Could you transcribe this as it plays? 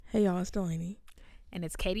Hey y'all, it's Delaney. And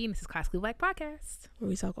it's Katie, and this is Classically Black Podcast, Where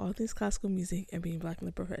we talk all things classical music and being black in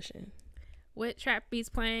the profession. With trap beats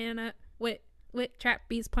playing with trap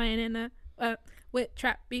beats playing in a with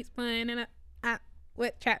trap beats playing in a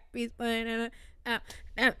with trap beats playing in a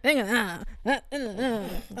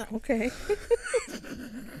Okay.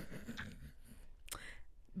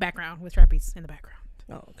 background with trap beats in the background.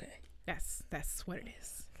 Oh, okay. That's what it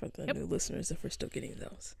is. For the new listeners, if we're still getting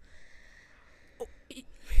those.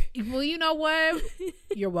 Well, you know what?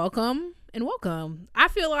 You're welcome and welcome. I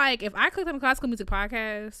feel like if I clicked on a classical music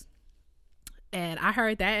podcast and I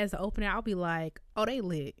heard that as the opening, I'll be like, "Oh, they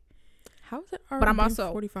lit." How is it? But I'm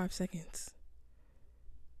also 45 seconds.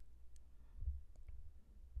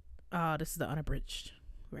 This is the unabridged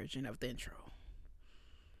version of the intro.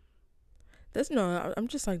 I'm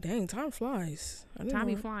just like, dang, time flies. Time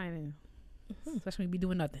be flying, especially when we be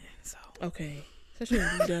doing nothing. So okay, especially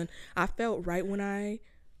when we done. I felt right when I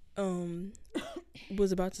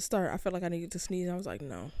was about to start. I felt like I needed to sneeze. I was like,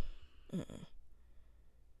 no,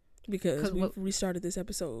 because we restarted this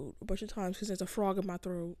episode a bunch of times because there's a frog in my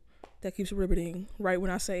throat that keeps riveting right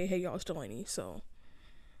when I say, "Hey, y'all, it's Delaney." So,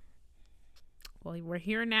 well, we're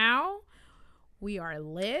here now. We are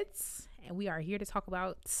lit, and we are here to talk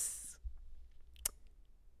about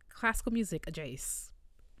classical music.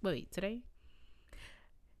 Wait, today?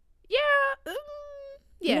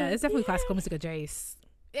 Yeah, it's definitely classical music.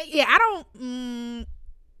 Yeah, I don't.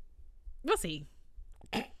 We'll see.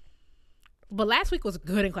 But last week was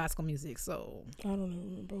good in classical music, so I don't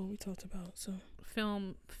remember what we talked about. So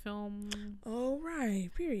film. Oh right,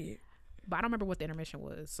 period. But I don't remember what the intermission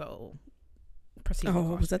was. So proceed.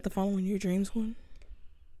 Oh, was that the Following Your Dreams one?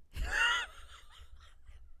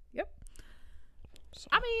 Yep. So.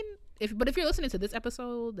 I mean, if you're listening to this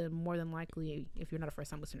episode, then more than likely, if you're not a first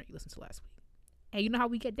time listener, you listened to last week. And you know how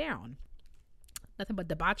we get down. Nothing but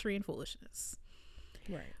debauchery and foolishness.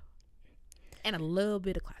 Right. And a little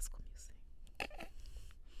bit of classical music.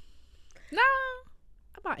 Nah,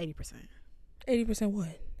 about 80%. 80%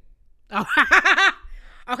 what? Oh,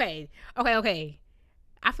 okay.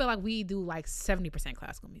 I feel like we do like 70%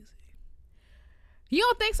 classical music. You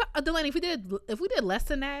don't think so, Delaney? If we did less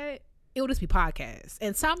than that, it would just be podcasts.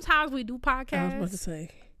 And sometimes we do podcasts. I was about to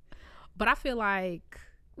say. But I feel like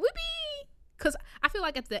because I feel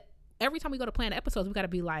like every time we go to plan episodes, we got to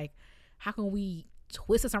be like, how can we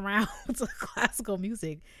twist this around to classical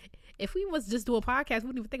music? If we was just do a podcast, we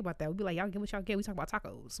wouldn't even think about that. We'd be like, y'all get what y'all get. We talk about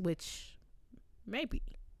tacos, which maybe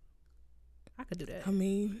I could do that. I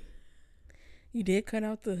mean, you did cut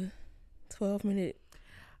out the 12-minute.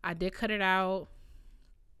 I did cut it out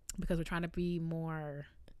because we're trying to be more.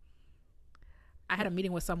 I had a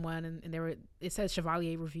meeting with someone and it says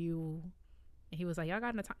Chevalier Review, and he was like, y'all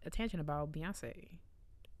got a tangent about Beyonce.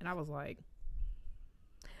 And I was like,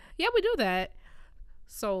 yeah, we do that.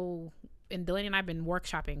 So, and Delaney and I have been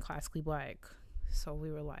workshopping Classically Black. So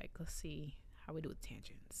we were like, let's see how we do with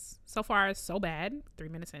tangents. So far, it's so bad. 3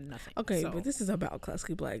 minutes and nothing. Okay, but this is about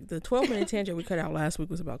Classically Black. The 12-minute tangent we cut out last week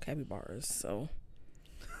was about capybaras. So,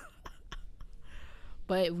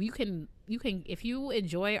 but you can if you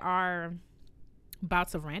enjoy our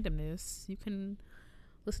bouts of randomness, you can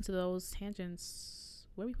listen to those tangents.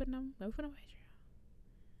 Where are we putting them? Are we putting them on Patreon?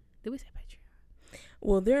 Did we say Patreon?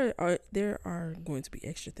 Well, there are going to be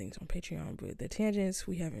extra things on Patreon, but the tangents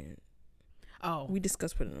we haven't. Oh, we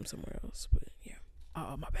discussed putting them somewhere else, but yeah.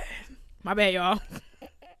 Oh, my bad, y'all.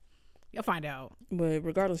 You'll find out. But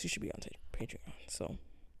regardless, you should be on Patreon. So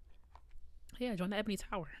yeah, join the Ebony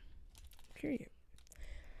Tower. Period.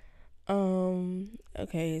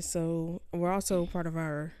 Okay, so we're also part of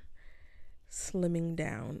our slimming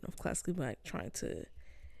down of Classically Black, trying to,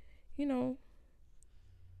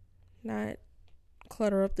 not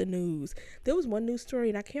clutter up the news. There was one news story,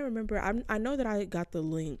 and I can't remember. I know that I got the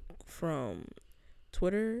link from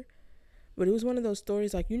Twitter, but it was one of those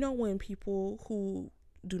stories like, when people who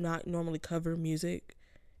do not normally cover music,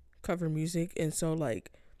 and so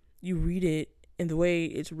like you read it and the way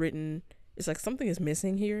it's written, it's like something is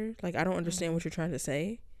missing here. Like, I don't understand what you're trying to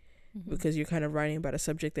say, because you're kind of writing about a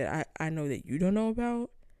subject that I know that you don't know about.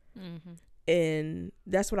 And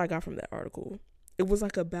that's what I got from that article. It was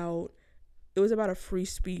about a free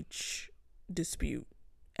speech dispute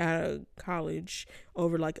at a college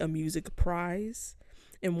over like a music prize,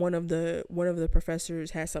 and one of the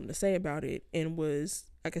professors had something to say about it and was,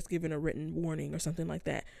 I guess, given a written warning or something like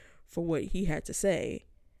that for what he had to say.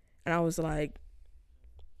 And I was like,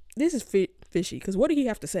 this is fishy, because what did he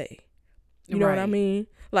have to say? You know what I mean?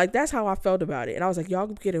 Like, that's how I felt about it. And I was like, y'all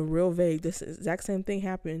getting real vague. This exact same thing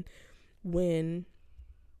happened when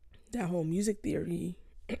that whole music theory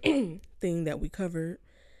thing that we covered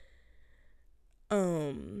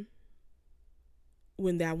when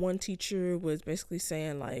that one teacher was basically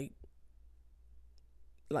saying like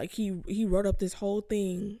he wrote up this whole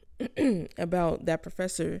thing about that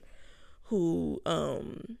professor who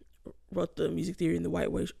wrote the music theory in the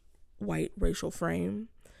white racial frame.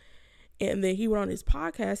 And then he went on his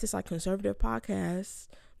podcast, this like conservative podcast,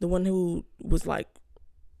 the one who was like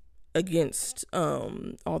against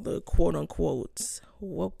all the quote unquote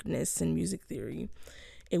wokeness in music theory.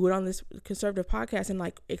 It went on this conservative podcast and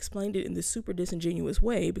like explained it in this super disingenuous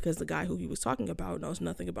way, because the guy who he was talking about knows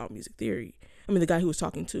nothing about music theory. I mean, the guy who was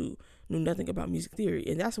talking to knew nothing about music theory,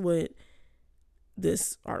 and that's what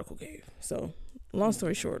this article gave. So, long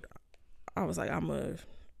story short, I was like, I'm gonna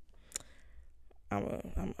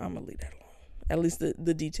leave that alone. At least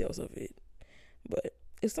the details of it. But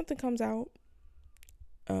if something comes out,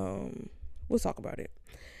 we'll talk about it.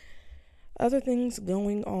 Other things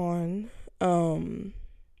going on.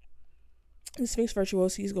 The Sphinx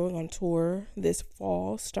Virtuosi is going on tour this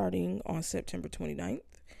fall, starting on September 29th.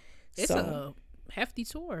 It's a hefty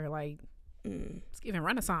tour. Like, it's giving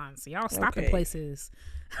Renaissance. Y'all stopping places.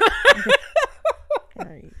 All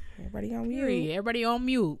right. Everybody on mute. Everybody on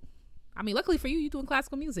mute. I mean, luckily for you, you're doing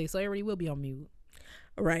classical music, so everybody will be on mute.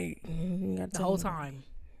 Right. The whole time.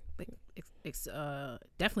 It's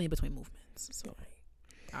definitely in between movements. So,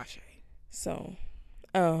 Ashe. So,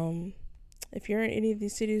 if you're in any of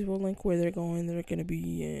these cities, we'll link where they're going. They're going to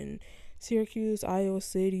be in Syracuse, Iowa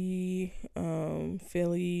City,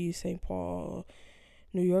 Philly, St. Paul,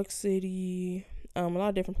 New York City, a lot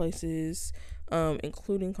of different places,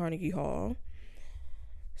 including Carnegie Hall.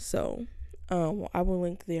 So, I will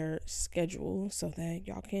link their schedule so that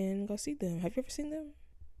y'all can go see them. Have you ever seen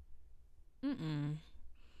them?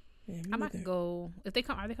 Yeah, I might go if they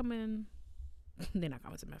come. Are they coming? They're not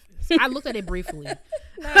coming to Memphis. I looked at it briefly.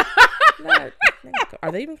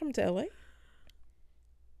 Are they even coming to LA?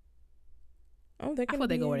 Oh, I thought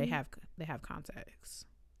they go where they have contacts.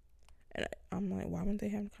 And I'm like, why wouldn't they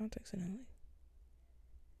have contacts in LA?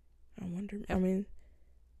 I wonder. I mean,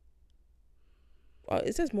 well,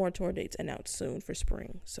 it says more tour dates announced soon for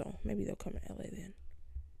spring, so maybe they'll come to LA then.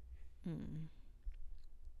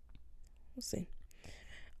 We'll see.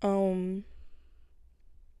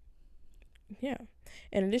 Yeah.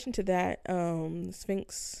 In addition to that,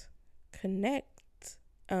 Sphinx Connect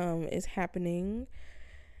is happening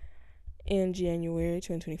in January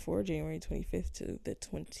 2024, January 25th to the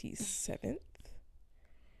 27th.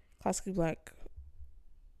 Classically Black.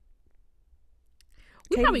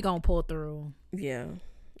 We probably gonna pull through. Yeah,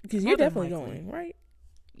 because you're definitely going, right?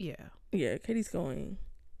 Yeah. Yeah, Katie's going.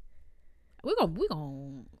 We'll be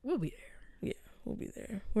there. Yeah, we'll be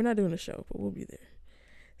there. We're not doing a show, but we'll be there.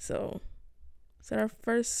 So, it's our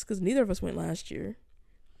first, because neither of us went last year.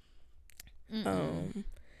 And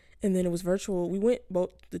then it was virtual. We went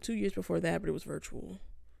both the 2 years before that, but it was virtual.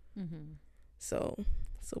 So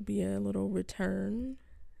be a little return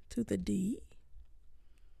to the D.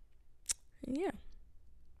 Yeah.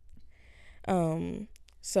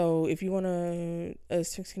 So if you want a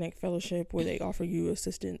Sphinx Connect fellowship where they offer you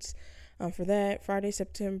assistance for that, Friday,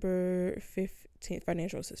 September 15th,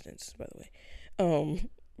 financial assistance, by the way.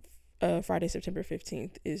 Friday, September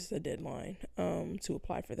 15th is the deadline to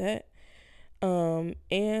apply for that.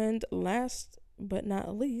 And last but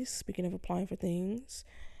not least, speaking of applying for things,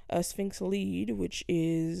 Sphinx Lead, which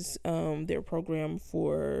is their program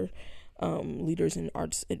for leaders in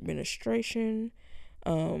arts administration,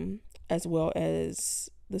 as well as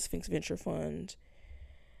the Sphinx Venture Fund,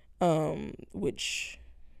 which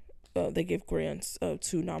they give grants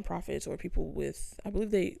to nonprofits or people with, I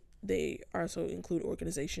believe they also include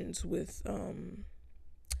organizations with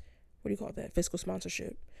fiscal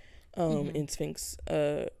sponsorship in Sphinx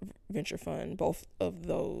Venture Fund. Both of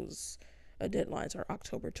those deadlines are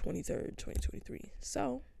October 23rd, 2023.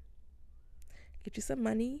 So get you some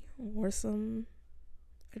money or some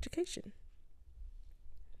education.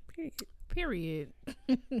 Period.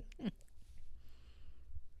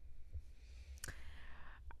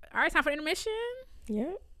 All right, time for intermission.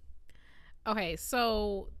 Yeah. Okay,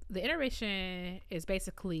 so the intermission is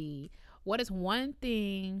basically, what is one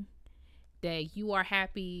thing that you are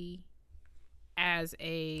happy as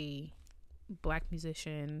a Black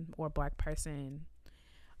musician or Black person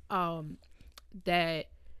that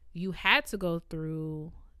you had to go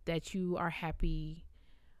through, that you are happy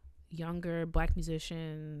younger Black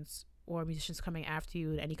musicians or musicians coming after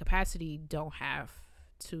you in any capacity don't have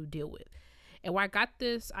to deal with? And where I got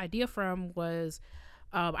this idea from was,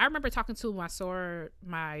 I remember talking to my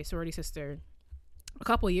sorority sister a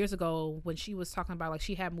couple of years ago when she was talking about, like,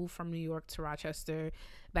 she had moved from New York to Rochester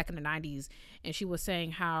back in the 90s, and she was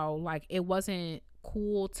saying how, like, it wasn't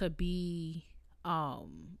cool to be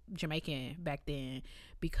Jamaican back then,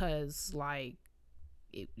 because like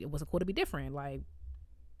it wasn't cool to be different. Like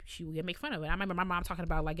she would get make fun of it. I remember my mom talking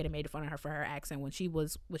about like getting made fun of her for her accent when she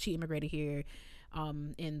immigrated here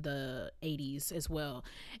in the 80s as well.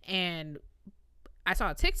 And I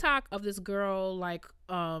saw a TikTok of this girl like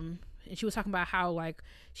and she was talking about how like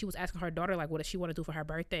she was asking her daughter like what does she want to do for her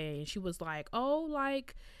birthday, and she was like, oh,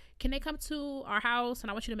 like can they come to our house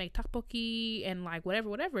and I want you to make tteokbokki and like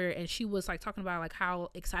whatever. And she was like talking about like how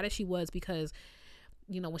excited she was because,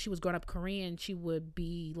 you know, when she was growing up Korean, she would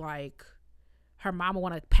be like, her mama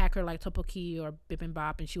want to pack her like tteokbokki or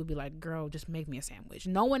bibimbap, and she would be like, girl, just make me a sandwich,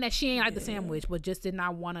 knowing that she ain't like the sandwich, but just did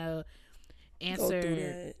not want to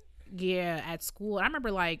answer at school. And I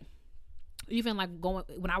remember like even like going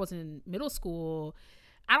when I was in middle school,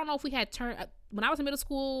 I don't know if we had when I was in middle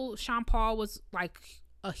school, Sean Paul was like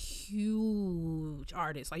a huge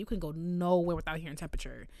artist. Like you couldn't go nowhere without hearing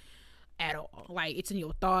Temperature at all. Like it's in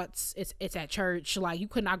your thoughts, it's at church. Like you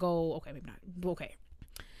could not go, okay, maybe not, okay.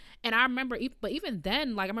 And I remember, but even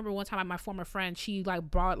then, like I remember one time my former friend, she like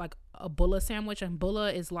brought like a bulla sandwich, and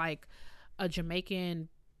bulla is like a Jamaican,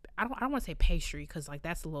 I don't want to say pastry because like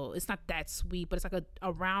that's it's not that sweet, but it's like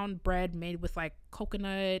a round bread made with like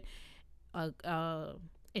coconut, and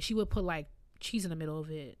she would put like cheese in the middle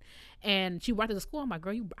of it. And she brought it to school. I'm like,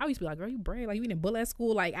 girl, I used to be like, girl, you brave, like you eating bulla at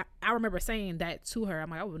school. Like I remember saying that to her.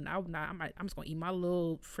 I'm like, I'm just gonna eat my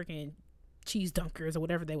little freaking cheese dunkers or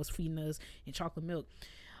whatever they was feeding us in chocolate milk.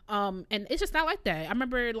 And it's just not like that. I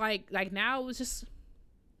remember like now it's just,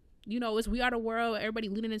 you know, it's we are the world, everybody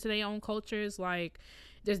leaning into their own cultures. Like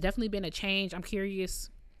there's definitely been a change. I'm curious.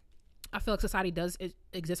 I feel like society does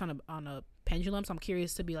exist on a pendulum, so I'm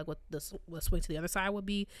curious to be like what swing to the other side would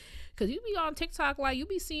be, because you be on TikTok, like you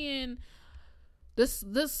be seeing this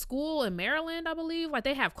school in Maryland, I believe, like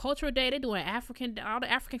they have cultural day. They doing all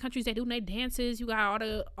the African countries, they doing their dances. You got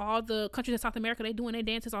all the countries in South America, they doing their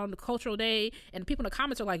dances on the cultural day, and people in the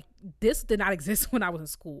comments are like, this did not exist when I was in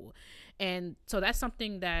school. And so that's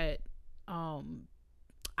something that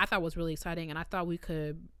I thought was really exciting, and I thought we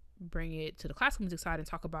could bring it to the classical music side and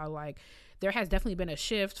talk about like there has definitely been a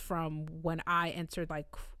shift from when I entered like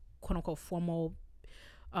quote unquote formal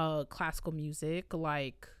classical music,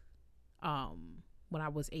 like when I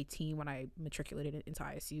was 18, when I matriculated into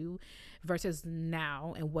ISU, versus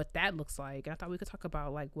now and what that looks like. And I thought we could talk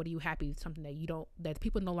about like, what are you happy, something that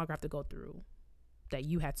people no longer have to go through that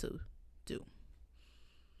you had to do.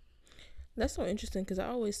 That's so interesting, because I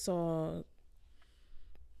always saw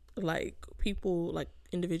like people, like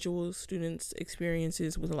individual students'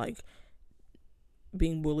 experiences with like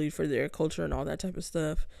being bullied for their culture and all that type of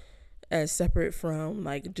stuff as separate from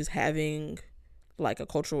like just having like a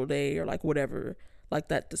cultural day or like whatever like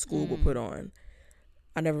that the school would put on.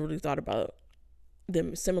 I never really thought about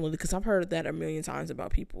them similarly, because I've heard that a million times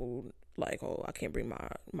about people like, oh, I can't bring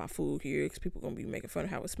my food here because people gonna be making fun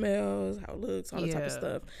of how it smells, how it looks, all that type of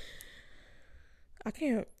stuff. I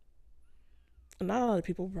can't. Not a lot of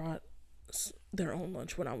people brought their own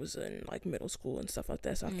lunch when I was in like middle school and stuff like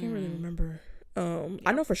that, so I can't really remember.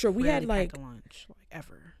 I know for sure we had like lunch like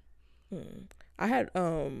ever. I had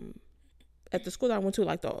at the school that I went to,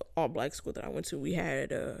 like the all black school that I went to, we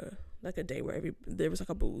had like a day where there was like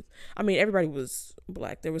a booth. I mean, everybody was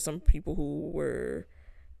black. There were some people who were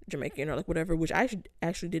Jamaican or like whatever, which I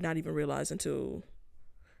actually did not even realize until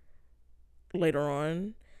later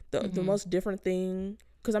on. The most different thing,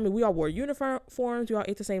 because I mean we all wore uniforms, we all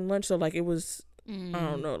ate the same lunch, so like it was I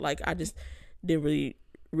don't know, like I just didn't really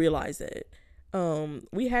realize that.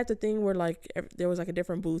 We had the thing where like there was like a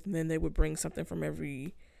different booth, and then they would bring something from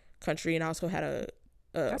every country, and I also had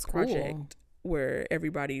a project where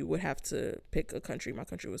everybody would have to pick a country. My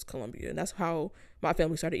country was Colombia, and that's how my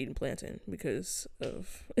family started eating plantain, because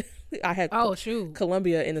of I had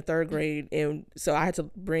Colombia in the 3rd grade, and so we had to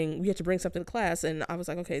bring something to class, and I was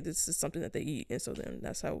like, okay, this is something that they eat, and so then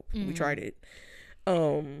that's how we tried it.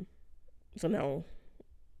 So now,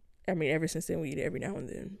 I mean, ever since then we eat it every now and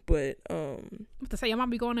then. But to say your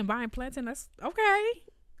mom be going and buying plantain, that's okay.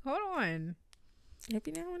 Hold on.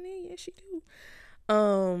 Every now and then, yeah, she do.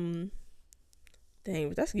 Dang,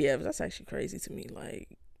 but that's actually crazy to me.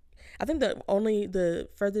 Like, I think the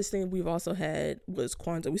furthest thing we've also had was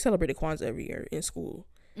Kwanzaa. We celebrated Kwanzaa every year in school.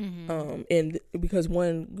 And because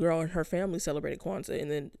one girl and her family celebrated Kwanzaa,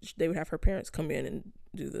 and then they would have her parents come in and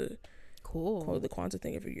do the Kwanzaa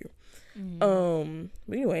thing every year.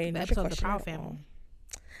 But anyway, the episode of the Proud Family.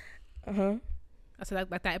 I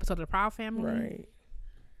said like that episode of the Proud Family, right?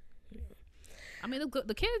 I mean,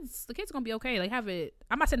 the kids are gonna be okay. Like, have it.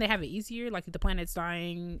 I'm not saying they have it easier. Like, the planet's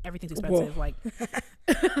dying, everything's expensive. Whoa. Like,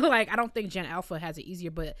 Like, I don't think Gen Alpha has it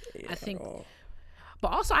easier, but I think, but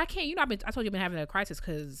also I can't, I told you I've been having a crisis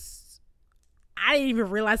because I didn't even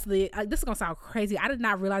realize this is gonna sound crazy. I did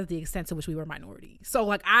not realize the extent to which we were a minority. So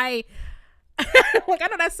like I like, I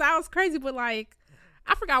know that sounds crazy, but like,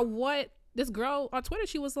 I forgot what this girl on Twitter,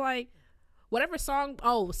 she was like, whatever song,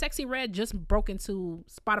 Sexy Red just broke into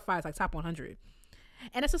Spotify's like top 100.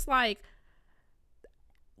 And it's just like,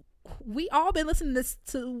 we all been listening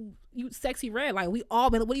to you, Sexy Red. Like, we all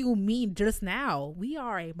been, what do you mean just now? We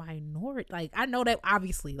are a minority. Like, I know that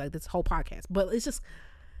obviously, like, this whole podcast, but it's just,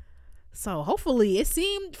 so hopefully, it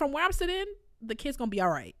seemed from where I'm sitting, the kid's gonna be all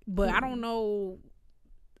right. But I don't know.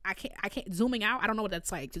 I can't zooming out. I don't know what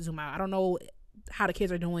that's like to zoom out. I don't know how the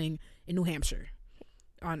kids are doing in New Hampshire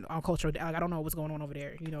on cultural. Like, I don't know what's going on over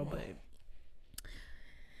there, but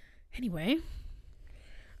anyway.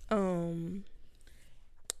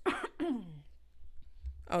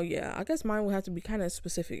 Oh yeah, I guess mine will have to be kind of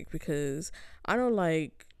specific because I don't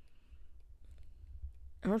like,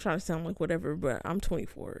 I'm trying to sound like whatever, but I'm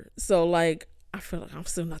 24. So like, I feel like I'm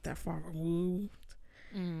still not that far removed.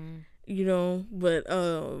 But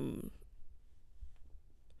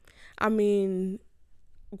I mean,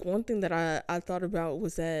 one thing that I thought about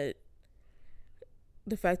was that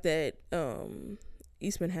the fact that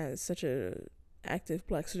Eastman has such a active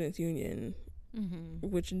Black Students Union,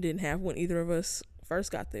 which didn't have when either of us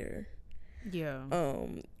first got there. Yeah.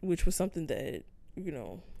 Which was something that,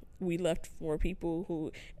 we left four people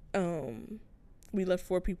who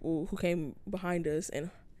came behind us, and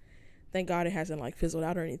thank God it hasn't like fizzled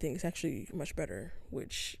out or anything. It's actually much better,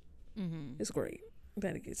 which is great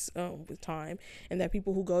that it gets with time, and that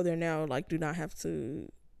people who go there now like do not have to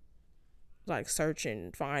like search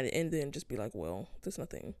and find and then just be like, well, there's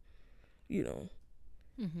nothing,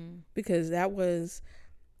 because that was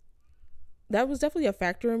definitely a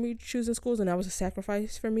factor in me choosing schools, and that was a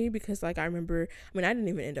sacrifice for me because like I remember, I didn't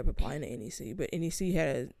even end up applying to NEC, but NEC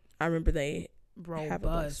I remember they have a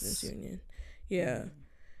Black Students Union. Yeah.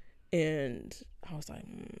 And I was like,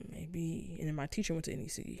 maybe. And then my teacher went to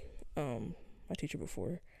NEC, my teacher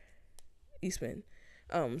before Eastman.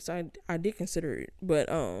 So I did consider it, but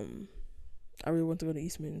I really want to go to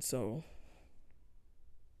Eastman, so.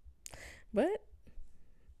 But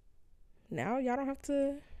now y'all don't have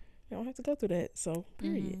to go through that, so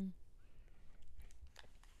period.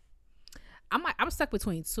 I'm stuck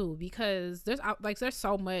between two because there's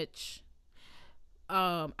so much.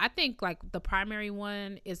 I think like the primary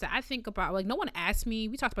one is that I think about, like, no one asked me.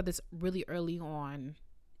 We talked about this really early on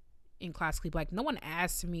in class clip. Like, no one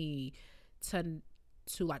asked me to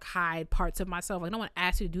like hide parts of myself. Like, no one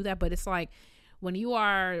asked you to do that. But it's like, when you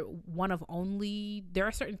are one of only, there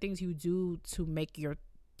are certain things you do to make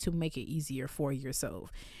it easier for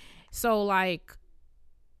yourself. So like,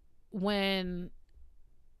 when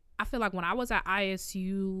I feel like when I was at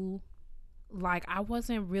ISU, like, I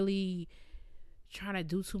wasn't really trying to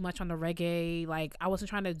do too much on the reggae. Like, I wasn't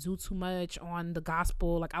trying to do too much on the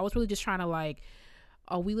gospel. Like, I was really just trying to like,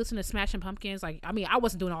 we listen to Smashing Pumpkins. Like, I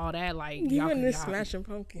wasn't doing all that. Like, you in this Smashing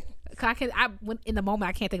Pumpkins? In the moment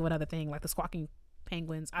I can't think of another thing, like the Squawking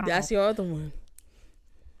Penguins. I don't know. That's your other one.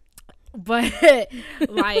 But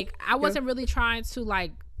like, I wasn't really trying to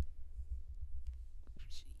like.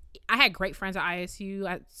 I had great friends at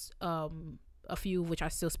ISU. A few of which I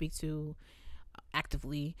still speak to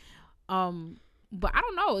actively. But I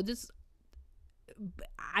don't know.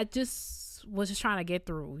 I just was just trying to get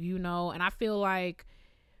through, and I feel like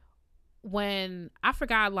when I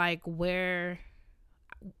forgot like where,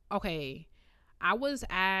 okay, I was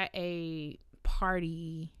at a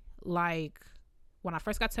party like when I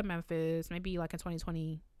first got to Memphis, maybe like in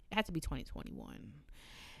 2020, it had to be 2021.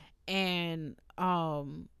 And,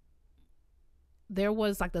 there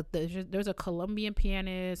was like there's a Colombian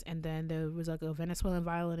pianist, and then there was like a Venezuelan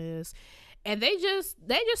violinist, and they just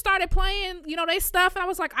started playing, they stuff, and I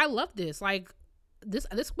was like, I love this. Like, this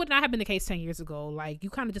would not have been the case 10 years ago. Like, you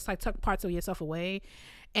kind of just like tuck parts of yourself away,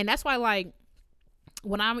 and that's why like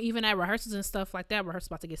when I'm even at rehearsals and stuff like that, rehearsals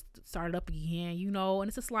about to get started up again, and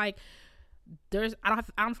it's just like I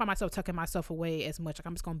don't find myself tucking myself away as much. Like,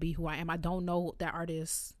 I'm just gonna be who I am. I don't know that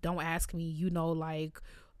artist. Don't ask me. Like,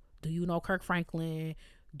 do you know Kirk Franklin?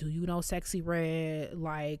 Do you know Sexy Red?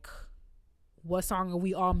 Like, what song are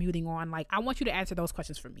we all muting on? Like, I want you to answer those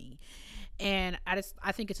questions for me. And I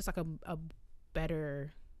think it's just like a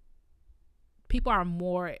better, people are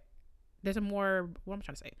more, there's a more, what am I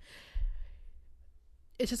trying to say?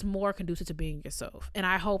 It's just more conducive to being yourself. And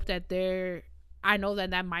I hope that I know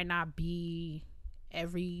that might not be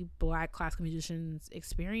every Black classical musician's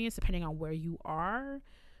experience, depending on where you are,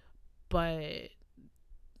 but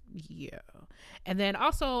Yeah. And then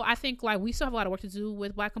also I think like we still have a lot of work to do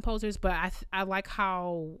with Black composers, but I like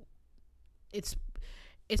how it's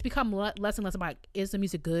become less and less about is the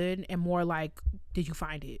music good and more like did you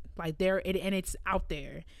find it, like and it's out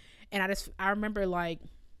there. And I remember like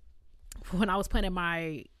when I was planning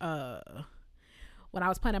my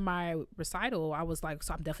recital, I was like,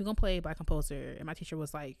 so I'm definitely gonna play Black composer, and my teacher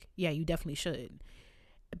was like, yeah, you definitely should.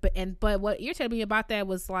 But what irritated me about that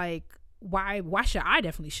was like, why should I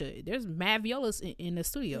definitely should? There's mad violas in the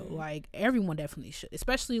studio. Like everyone definitely should,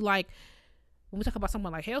 especially like when we talk about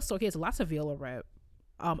someone like Hailstork, he has lots of viola rep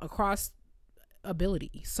across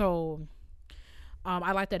ability. So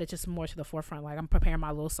I like that it's just more to the forefront. Like I'm preparing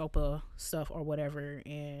my little SOPA stuff or whatever,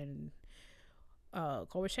 and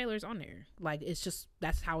Cobra Shaler's on there. Like it's just,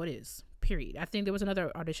 that's how it is, period. I think there was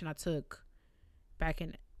another audition I took back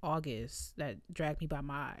in August that dragged me by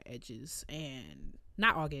my edges, and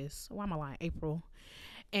not August, why am I lying, April,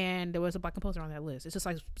 and there was a Black composer on that list. It's just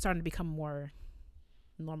like starting to become more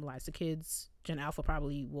normalized. The kids Gen Alpha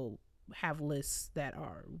probably will have lists that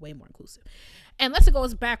are way more inclusive, unless it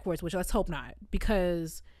goes backwards, which let's hope not,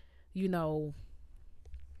 because you know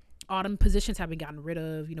all them positions have been gotten rid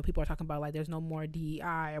of. You know, people are talking about like there's no more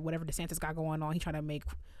DEI or whatever DeSantis got going on. He's trying to make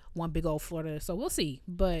one big old Florida, so we'll see.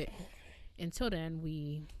 But until then,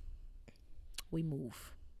 we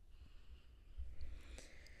move.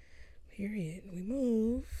 Period. We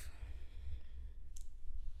move.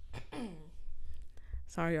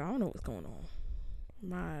 Sorry, I don't know what's going on.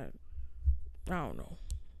 I don't know.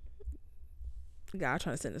 God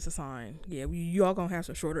trying to send us a sign. Yeah, you all gonna have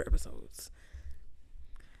some shorter episodes.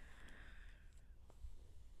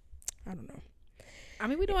 I don't know. I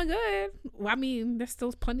mean, we're doing good. Well, I mean, there's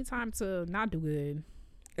still plenty of time to not do good.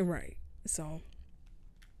 Right. So,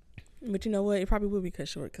 but you know what? It probably will be cut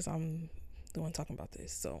short because I'm the one talking about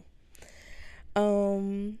this. So,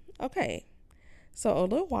 okay. So a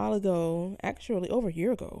little while ago, actually over a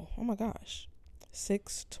year ago, oh my gosh,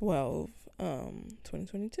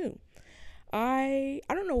 6/12/2022. I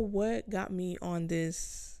don't know what got me on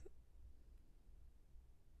this.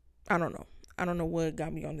 I don't know what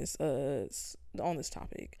got me on this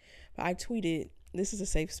topic. But I tweeted, "This is a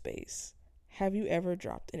safe space. Have you ever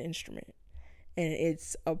dropped an instrument?" And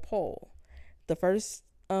it's a poll. The first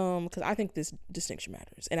because I think this distinction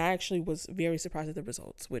matters. And I actually was very surprised at the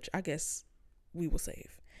results, which I guess we will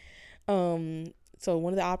save. So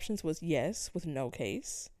one of the options was yes with no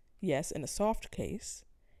case, yes in a soft case,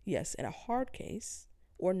 yes in a hard case,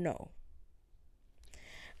 or no.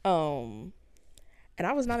 And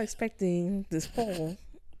I was not expecting this poll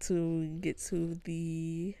to get to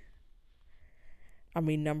the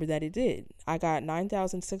number that it did. I got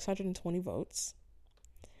 9,620 votes.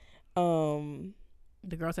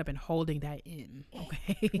 The girls have been holding that in.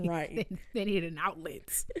 Okay. Right. They need an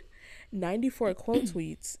outlet. 94 quote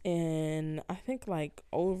tweets, and I think like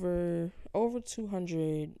over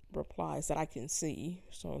 200 replies that I can see,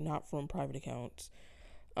 so not from private accounts.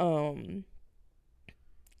 And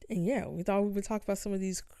yeah, we thought we would talk about some of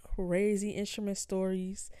these crazy instrument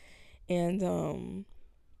stories, and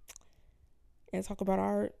talk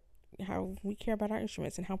about how we care about our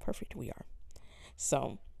instruments and how perfect we are.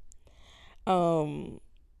 So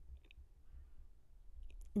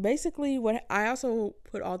basically, what I also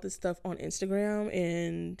put all this stuff on Instagram,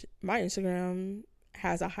 and my Instagram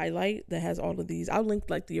has a highlight that has all of these. I'll link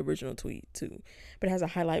like the original tweet too, but it has a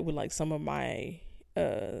highlight with like some of my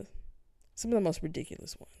some of the most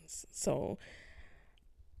ridiculous ones. So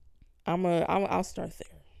I'll start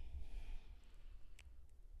there.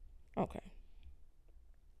 Okay.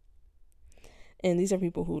 And these are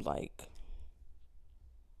people who like,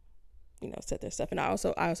 set their stuff. And I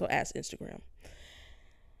also asked Instagram.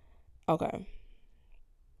 Okay.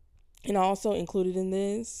 And I also included in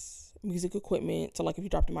this music equipment. So like if you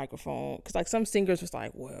dropped a microphone, because like some singers was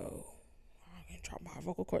like, well, I'm gonna drop my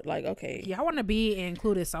vocal cord. Like, okay. Yeah, I want to be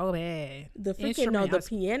included so bad. The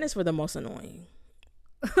pianists were the most annoying.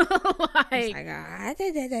 Like, and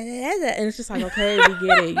it's just like, okay, we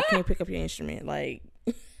get it. You can't pick up your instrument. Like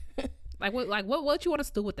what you want us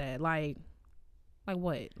to do with that? Like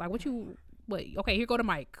what? Like what? Okay, here go the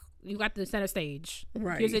mic. You got the center stage.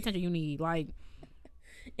 Right. Here's the attention you need. Like,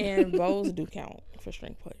 and bows do count for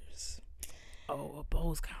string players. Oh,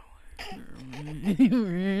 bows count.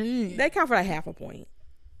 They count for like half a point.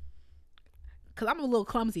 Cause I'm a little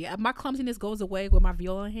clumsy. My clumsiness goes away with my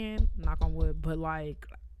viola in hand. Knock on wood. But like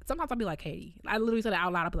sometimes I'll be like Katie. I literally said it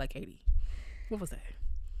out loud. I'll be like Katie. What was that?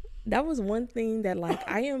 That was one thing that like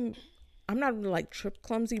I'm not really like trip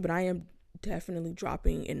clumsy, but I am definitely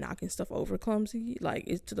dropping and knocking stuff over clumsy. Like,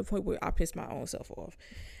 it's to the point where I piss my own self off.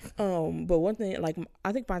 But one thing, like,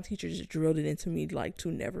 I think my teacher just drilled it into me, like,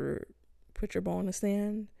 to never put your ball in the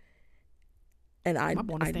stand. And my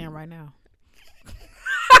ball in the stand right now.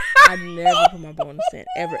 I never put my ball in the stand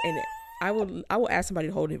ever. And I will ask somebody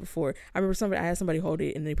to hold it before. I remember I had somebody hold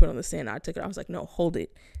it and they put it on the stand. I took it. I was like, no, hold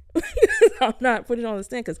it. I'm not putting it on the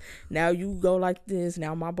stand because now you go like this.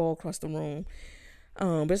 Now my ball across the room.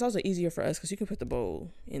 But it's also easier for us because you can put the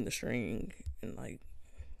bowl in the string and, like,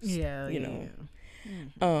 you know.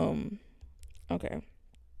 Mm-hmm. Okay.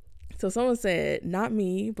 So someone said, not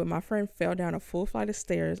me, but my friend fell down a full flight of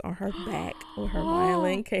stairs on her back with her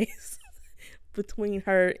violin case between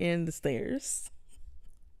her and the stairs.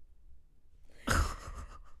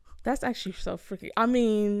 That's actually so freaky. I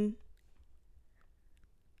mean,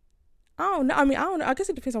 I don't know. I guess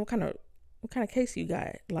it depends on what kind of case you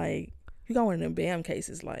got. Like, you got one of them BAM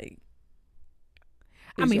cases, like.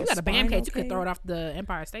 I mean, you got a BAM case, you could throw it off the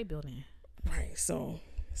Empire State Building. Right. So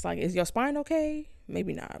it's like, is your spine okay?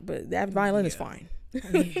 Maybe not, but that violin is fine.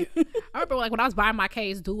 I remember, like, when I was buying my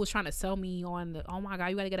case, dude was trying to sell me on the, oh my God,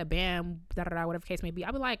 you got to get a BAM, whatever case may be.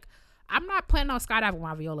 I'd be like, I'm not planning on skydiving with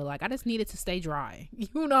my viola. Like, I just need it to stay dry.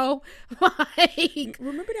 You know? Like,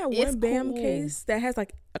 remember that one BAM case that has,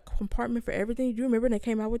 like, a compartment for everything? Do you remember when they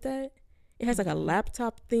came out with that? It has, like, a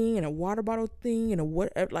laptop thing and a water bottle thing and a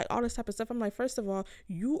whatever, like, all this type of stuff. I'm like, first of all,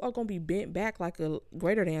 you are going to be bent back like a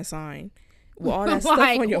greater than sign with all that stuff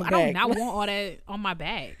on your back. I do not want all that on my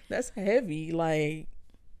back. That's heavy. Like,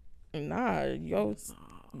 nah, your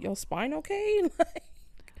spine okay? Like,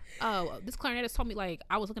 oh, this clarinetist told me, like,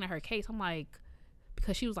 I was looking at her case. I'm like,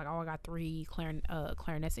 because she was like, oh, I got 3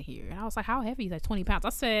 clarinets in here. And I was like, how heavy is that? 20 pounds. I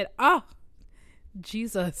said, oh,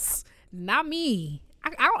 Jesus, not me. I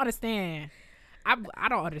don't understand. I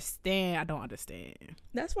don't understand.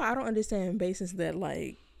 That's why I don't understand bases that,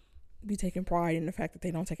 like, be taking pride in the fact that they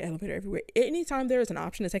don't take an elevator everywhere. Anytime there is an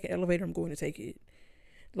option to take an elevator, I'm going to take it.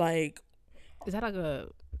 Like, is that a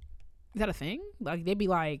thing? Like, they'd be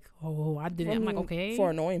like, oh, I did it. I'm like, okay. For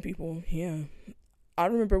annoying people, yeah. I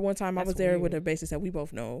remember one time I was there with a bassist that we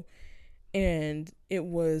both know, and it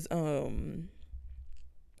was at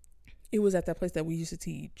that place that we used to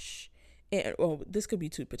teach. And, well, this could be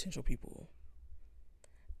 2 potential people.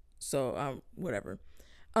 So, whatever.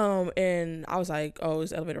 And I was like, oh,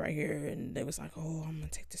 there's an elevator right here. And they was like, oh, I'm going to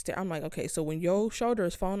take the stair. I'm like, okay, so when your shoulder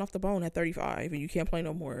is falling off the bone at 35 and you can't play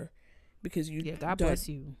no more because you... Yeah, God bless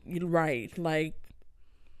you. You're right. Like,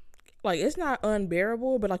 it's not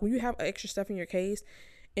unbearable, but, like, when you have extra stuff in your case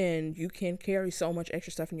and you can carry so much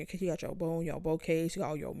extra stuff in your case, you got your bone, your bow case, you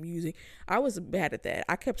got all your music. I was bad at that.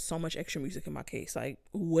 I kept so much extra music in my case, like,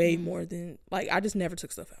 way more than... Like, I just never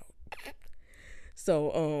took stuff out.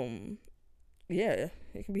 So, yeah,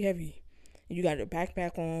 it can be heavy. You got a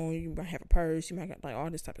backpack on, you might have a purse, you might got, like, all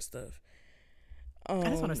this type of stuff. I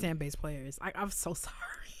just understand bass players. I'm so sorry.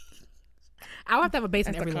 I would have to have a bass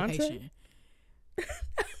in every location.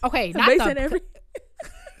 Okay, not bass in every...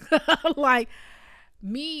 like,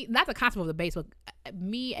 me, not the concept of the bass, but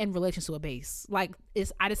me in relation to a bass. Like,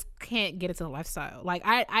 I just can't get into the lifestyle. Like,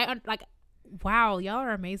 I like, wow, y'all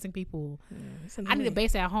are amazing people. Yeah, I need a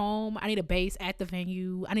bass at home. I need a bass at the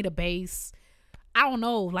venue. I need a bass. I don't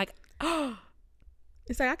know. Like,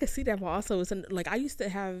 it's like I could see that, but also it's like I used to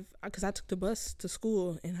have, because I took the bus to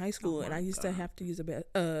school in high school, and I used to have to use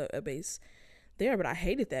a bass there, but I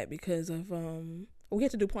hated that because of we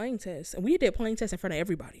had to do playing tests, and we did playing tests in front of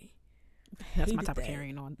everybody. That's my type of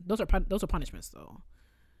carrying on. Those are punishments though.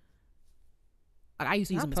 Like, I used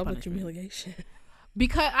to use them as public punishment. humiliation.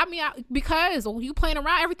 Because because you playing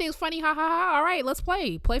around, everything's funny, ha ha ha. All right, let's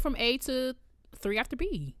play from A to 3 after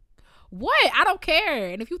B. What? I don't care.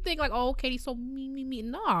 And if you think like, oh, Katie's so me,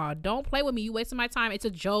 nah, don't play with me. You wasting my time. It's a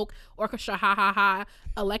joke, orchestra, ha ha ha,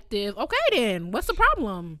 elective. Okay, then what's the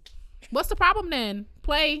problem? Then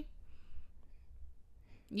play.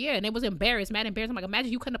 Yeah, and it was embarrassed, mad embarrassed. I'm like,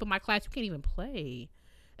 imagine you cutting up in my class, you can't even play.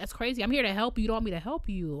 That's crazy. I'm here to help you. You don't want me to help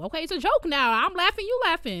you. Okay, it's a joke now. I'm laughing, you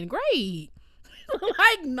laughing. Great.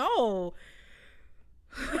 Like, no.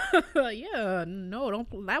 Yeah, no,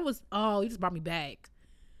 don't. That was, oh, you just brought me back.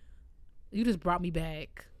 And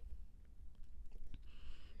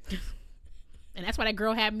that's why that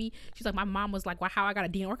girl had me. She's like, my mom was like, well, how I got a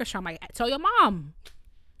D in orchestra? I'm like, tell your mom.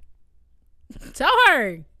 Tell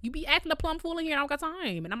her. You be acting a plum fool in here. I don't got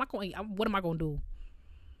time. And I'm not going, what am I going to do?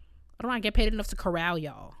 I don't get paid enough to corral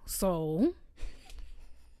y'all. So,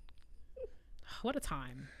 what a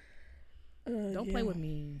time. Don't play with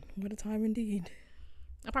me. What a time indeed.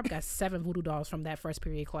 I probably got 7 voodoo dolls from that first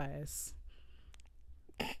period class.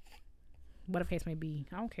 Whatever case may be.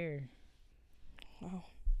 I don't care. Oh.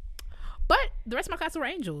 But the rest of my classes were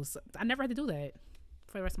angels. I never had to do that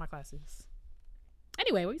for the rest of my classes.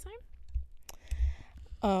 Anyway, what were you saying?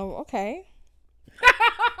 Okay.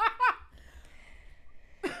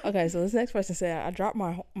 Okay, so this next person said, I dropped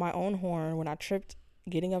my own horn when I tripped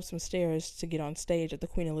getting up some stairs to get on stage at the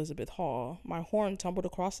Queen Elizabeth Hall. My horn tumbled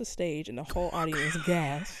across the stage and the whole audience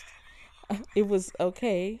gasped. It was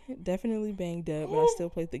okay, definitely banged up, but I still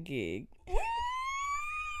played the gig.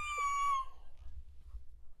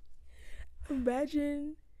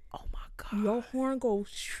 Imagine, oh my god, your horn go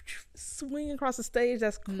swing across the stage.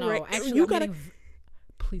 That's crazy. No, actually,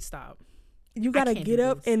 please stop. You gotta get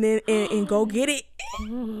up and then and go get it.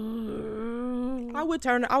 I would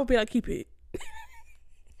be like, keep it.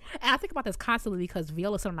 And I think about this constantly because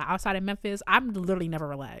Viola's on the outside in Memphis. I'm literally never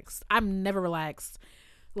relaxed. I'm never relaxed.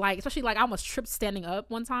 Like, especially like I almost tripped standing up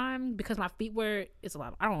one time because my feet were. It's a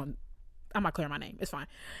lot. I'm not clearing my name. It's fine.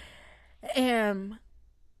 And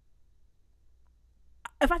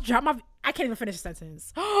if I drop I can't even finish a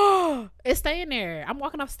sentence. It's staying there. I'm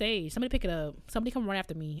walking off stage. Somebody pick it up. Somebody come run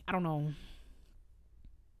after me. I don't know.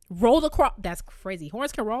 Roll the crop. That's crazy.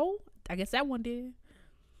 Horns can roll. I guess that one did.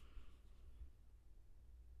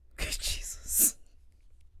 Jesus.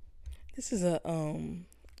 This is a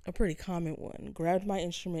pretty common one. Grabbed my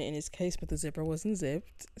instrument in its case, but the zipper wasn't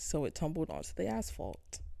zipped, so it tumbled onto the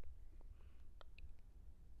asphalt.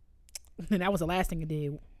 And that was the last thing it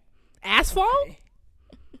did. Asphalt? Okay.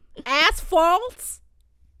 Asphalt?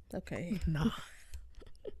 Okay. No.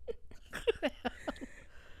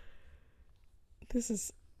 This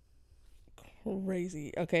is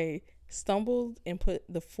crazy. Okay. Stumbled and put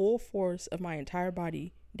the full force of my entire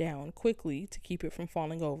body down quickly to keep it from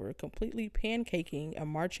falling over, completely pancaking a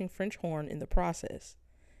marching French horn in the process.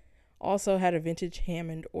 Also had a vintage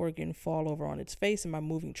Hammond organ fall over on its face in my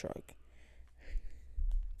moving truck.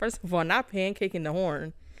 First of all, not pancaking the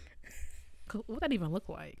horn. What would that even look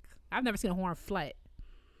like? I've never seen a horn flat.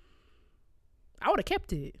 I would have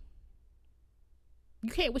kept it. You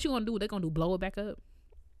can't. What you gonna do? They're gonna do blow it back up,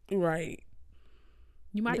 right?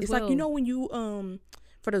 You might. It's as well. like, you know, when you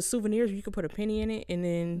for the souvenirs, you could put a penny in it and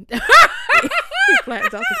then it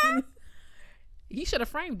flattens out the penny. He should have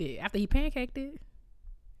framed it after he pancaked it.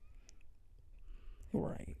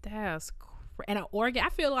 Right. That's and an organ. I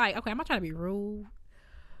feel like, okay, I'm not trying to be rude,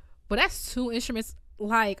 but that's two instruments.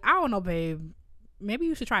 Like, I don't know, babe. Maybe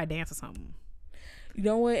you should try a dance or something. You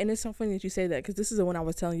know what? And it's so funny that you say that, because this is the one I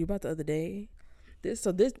was telling you about the other day.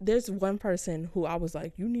 There's one person who I was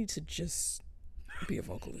like, you need to just be a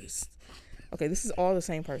vocalist. Okay, this is all the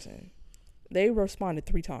same person. They responded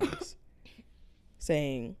 3 times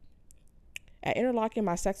saying, at Interlochen,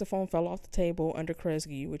 my saxophone fell off the table under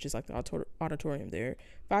Kresge, which is like the auditorium there,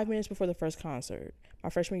 5 minutes before the first concert. My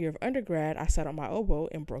freshman year of undergrad, I sat on my oboe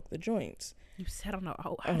and broke the joints. You sat on the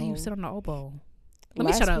how do you sit on the oboe? Let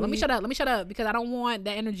me shut up because I don't want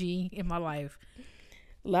that energy in my life.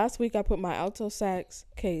 Last week, I put my alto sax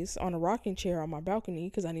case on a rocking chair on my balcony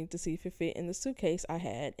because I needed to see if it fit in the suitcase I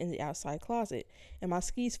had in the outside closet. And my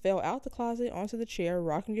skis fell out the closet onto the chair,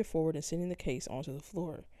 rocking it forward and sending the case onto the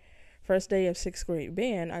floor. First day of 6th grade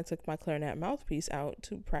band, I took my clarinet mouthpiece out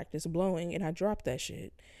to practice blowing, and I dropped that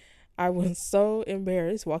shit. I was so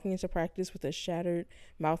embarrassed walking into practice with a shattered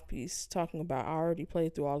mouthpiece, talking about I already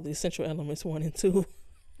played through all the essential elements 1 and 2.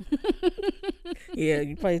 Yeah,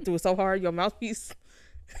 you played through it so hard, your mouthpiece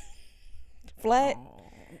flat.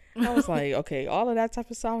 I was like, okay, all of that type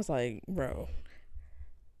of stuff. I was like, bro.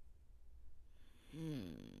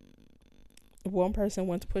 One person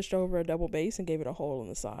once pushed over a double bass and gave it a hole in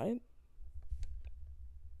the side.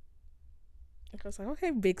 I was like,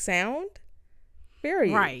 okay, big sound.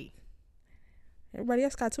 Period. Right. Everybody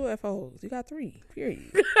else got 2 FOs. You got 3.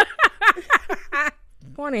 Period.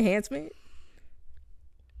 Horn enhancement.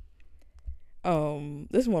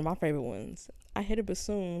 This is one of my favorite ones. I hit a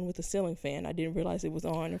bassoon with a ceiling fan. I didn't realize it was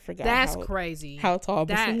on and forgot That's crazy. How tall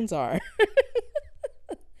bassoons are.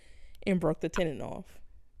 And broke the tenon off.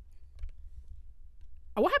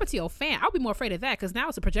 Oh, what happened to your fan? I'll be more afraid of that because now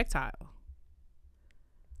it's a projectile.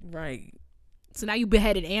 Right. So now you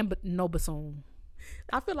beheaded and no bassoon.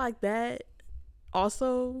 I feel like that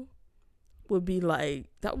also would be like,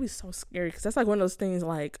 that would be so scary because that's like one of those things,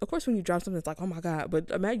 like, of course when you drop something it's like, oh my god, but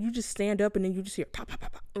imagine you just stand up and then you just hear pop pop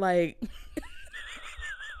pop pop, like.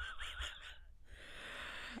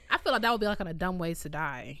 I feel like that would be like on a Dumb Ways to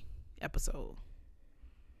Die episode.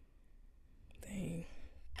 Dang.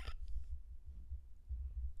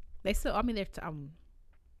 They still, I mean, they're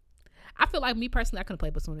I feel like, me personally, I couldn't play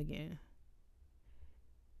bassoon again.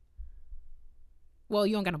 Well,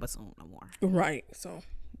 you don't got no bassoon no more. Right. So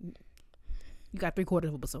you got 3/4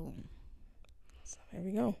 of a bassoon. So there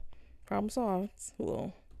we go. Problem solved.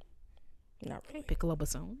 Well, not really. Piccolo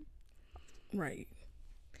bassoon. Right.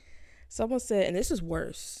 Someone said, and this is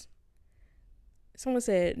worse. Someone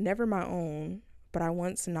said, never my own, but I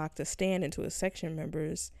once knocked a stand into a section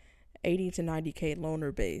member's 80 to 90K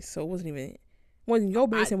loaner base. So it wasn't your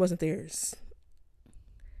base and wasn't theirs.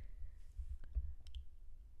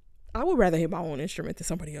 I would rather hit my own instrument than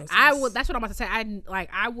somebody else's. That's what I'm about to say.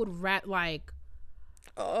 I would like.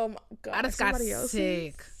 Oh my god! I just got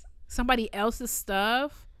sick. Somebody else's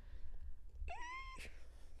stuff.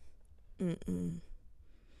 And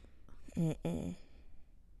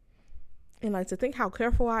like, to think how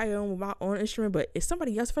careful I am with my own instrument, but it's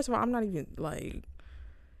somebody else. First of all, I'm not even like,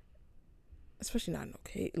 especially not in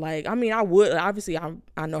okay. Like, I mean, I would obviously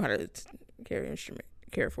I know how to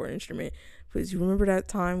care for an instrument. Because you remember that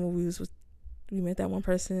time when we met that one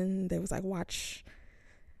person, they was like, watch.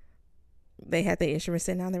 They had the instrument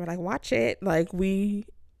sitting down. They were like, watch it. Like, we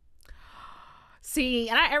see,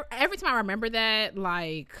 and every time I remember that,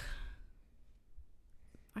 like,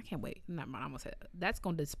 I can't wait. Not mind, I almost said that's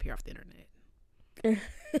gonna disappear off the internet.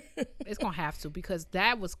 It's gonna have to, because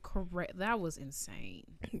that was correct. That was insane.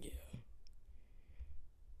 Yeah.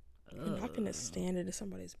 And I couldn't stand it if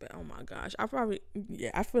somebody's bed. Oh my gosh. I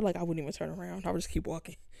feel like I wouldn't even turn around. I would just keep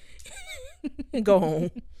walking and go home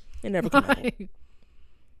and never come home.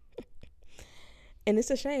 And it's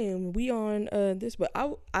a shame we on this, but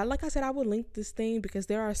I like I said, I would link this thing because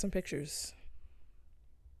there are some pictures.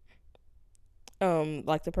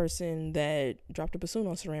 Like the person that dropped a bassoon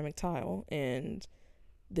on ceramic tile, and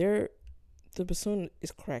the bassoon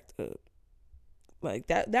is cracked up. Like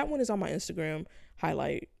that one is on my Instagram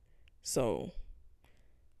highlight. So,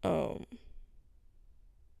 y'all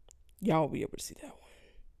will be able to see that one.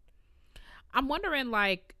 I'm wondering,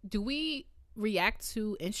 like, do we react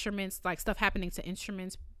to instruments, like stuff happening to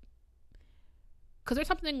instruments? Because there's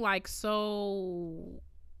something like so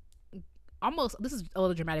almost, this is a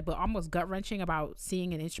little dramatic, but almost gut wrenching about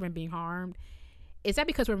seeing an instrument being harmed. Is that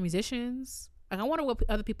because we're musicians? Like, I wonder what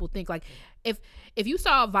other people think. Like, if you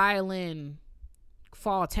saw a violin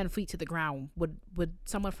fall 10 feet to the ground, would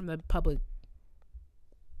someone from the public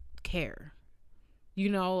care? You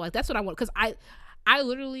know, like, that's what I want. Because I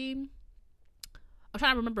literally, I'm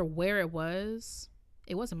trying to remember where it was.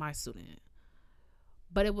 It wasn't my student,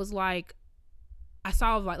 but it was like, I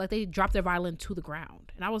saw like they dropped their violin to the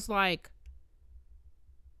ground, and I was like,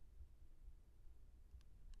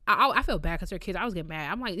 I feel bad because they're kids. I was getting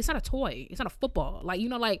mad. I'm like, it's not a toy. It's not a football. Like, you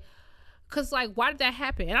know, like, because, like, why did that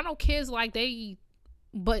happen? And I know kids, like,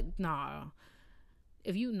 but nah.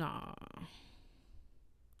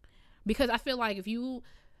 Because I feel like if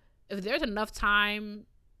there's enough time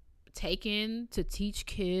taken to teach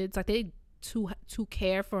kids, like, they to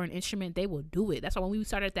care for an instrument, they will do it. That's why when we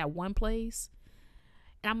started at that one place,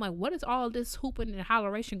 and I'm like, what is all this hooping and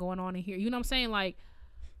holleration going on in here? You know what I'm saying? Like,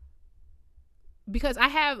 because I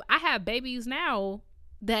have babies now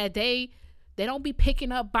that they don't be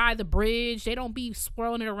picking up by the bridge. They don't be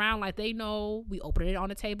swirling it around. Like, they know we open it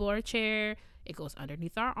on a table or a chair. It goes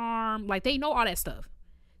underneath our arm. Like, they know all that stuff.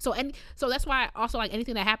 So that's why also, like,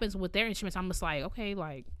 anything that happens with their instruments, I'm just like, okay,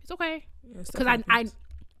 like, it's okay. Because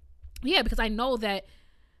because I know that,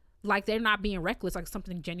 like, they're not being reckless. Like,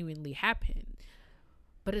 something genuinely happened.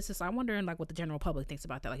 But it's just, I'm wondering, like, what the general public thinks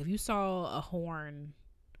about that. Like, if you saw a horn,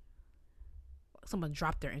 someone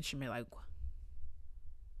dropped their instrument, like,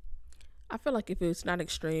 I feel like if it's not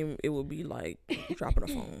extreme, it would be like dropping a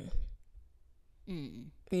phone.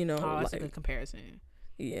 You know, that's like a good comparison.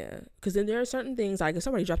 Yeah, because then there are certain things, like if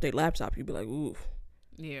somebody dropped their laptop, you'd be like, ooh.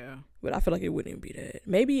 Yeah. But I feel like it wouldn't be that.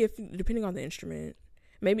 Maybe if, depending on the instrument,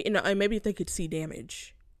 maybe if they could see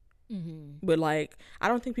damage. Mm-hmm. But, like, I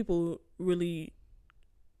don't think people really,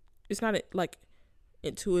 it's not like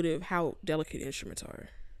intuitive how delicate instruments are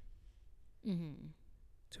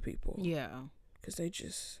to people. Yeah. Because they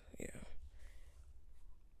just, yeah.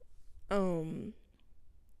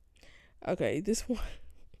 Okay, this one.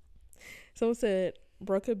 Someone said,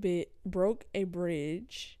 broke a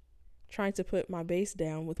bridge trying to put my bass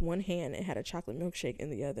down with one hand and had a chocolate milkshake in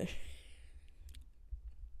the other.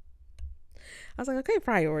 I was like, okay,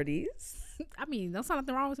 priorities. I mean, that's not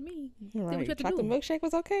nothing wrong with me. Right. Chocolate milkshake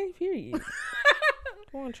was okay, period.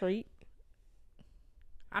 Come on, treat.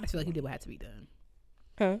 I just feel like you did what had to be done.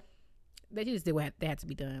 Huh? They just did what had to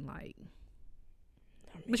be done, like.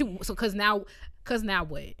 But cause now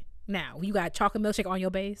what? Now you got chocolate milkshake on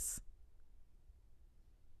your base.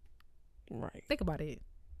 Right. Think about it.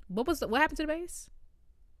 What happened to the base?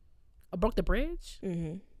 I broke the bridge.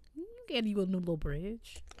 Mm-hmm. You get you a new little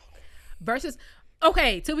bridge. Versus,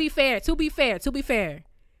 okay. To be fair.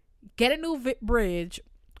 get a new bridge,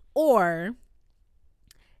 or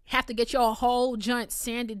have to get your whole joint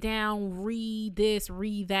sanded down, read this,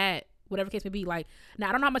 read that, whatever the case may be. Like, now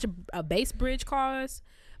I don't know how much a base bridge costs.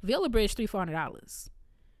 Villa Bridge $300-$400.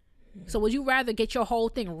 So would you rather get your whole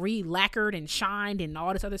thing re-lacquered and shined and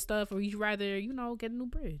all this other stuff, or would you rather, get a new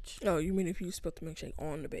bridge? Oh, you mean if you spilled the milkshake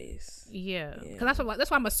on the base? Yeah, because that's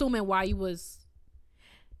why I'm assuming why you was.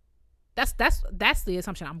 That's the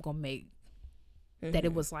assumption I'm gonna make. Mm-hmm. That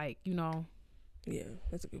it was like, Yeah,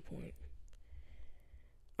 that's a good point.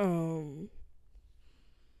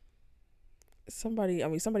 Somebody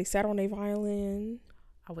sat on a violin.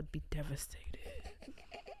 I would be devastated.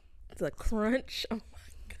 The crunch. Oh my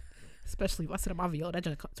god. Especially if I sit on my viola, that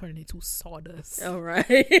just turned into sawdust. All right.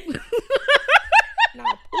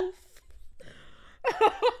 Nah, poof.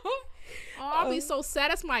 Oh, I'll be so sad.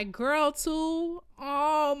 That's my girl too.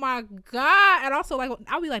 Oh my god. And also, like,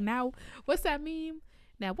 I'll be like, now what's that meme?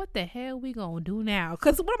 Now what the hell we gonna do now?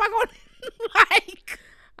 Because what am I going to like?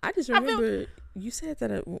 I just remember you said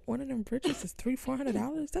that one of them bridges is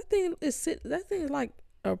 $300-$400. That thing is like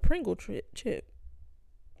a Pringle chip.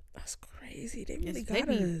 That's crazy. They really got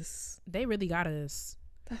us. They really got us.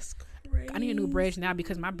 That's crazy. I need a new bridge now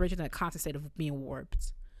because my bridge is in a constant state of being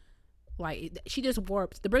warped. Like, she just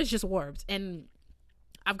warps. The bridge just warps, and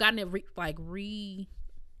I've gotten it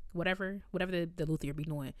whatever the luthier be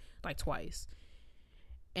doing, like, twice.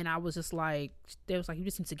 And I was just like, they was like, you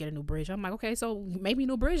just need to get a new bridge. I'm like, okay, so maybe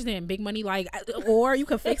new bridge then, big money, like, or you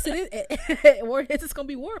can fix it, or it's just gonna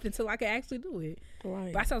be warped until I can actually do it.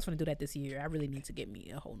 Right. But I said I was gonna do that this year. I really need to get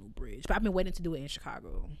me a whole new bridge. But I've been waiting to do it in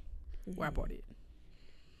Chicago, where I bought it.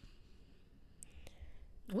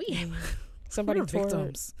 Somebody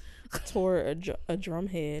tore a drum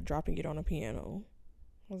head, dropping it on a piano.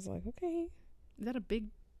 I was like, okay, is that a big?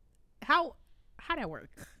 How that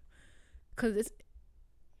work? Because it's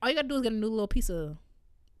all you gotta do is get a new little piece of.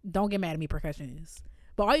 Don't get mad at me, percussionists.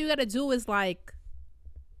 But all you gotta do is like.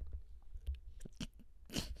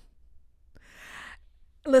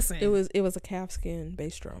 Listen, it was a calfskin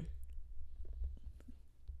bass drum.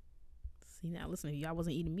 See, now listen, if y'all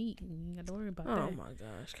wasn't eating meat, you ain't got to worry about that. Oh my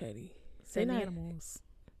gosh, Katie. Save the animals.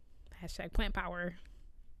 # plant power.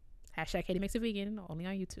 # Katie makes it vegan. Only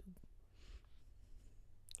on YouTube.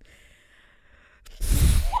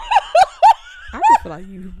 I just feel like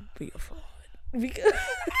you be a fraud. Because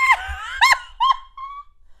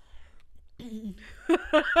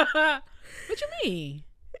what you mean?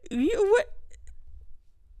 What?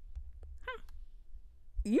 Huh.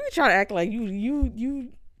 You try to act like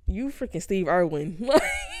you freaking Steve Irwin.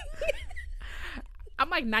 I'm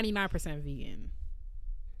like 99% vegan.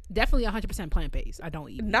 Definitely 100% plant-based. I don't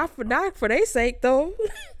eat meat. Not for their sake though.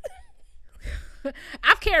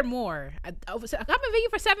 I've cared more. I've been vegan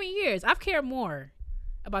for 7 years. I've cared more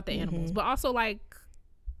about the animals, but also like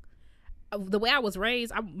the way I was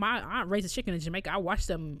raised. My aunt raised a chicken in Jamaica. I watched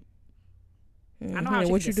them. I know how.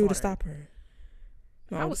 What you do to stop her?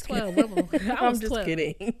 No, I was 12. I'm just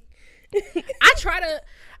kidding.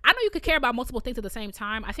 I know you could care about multiple things at the same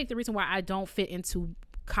time. I think the reason why I don't fit into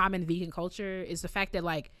common vegan culture is the fact that,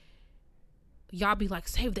 like, y'all be like,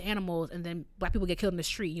 save the animals, and then black people get killed in the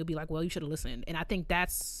street, and you'll be like, well, you should have listened. And I think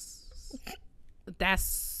that's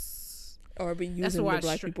or be using the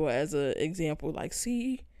black people as an example, like,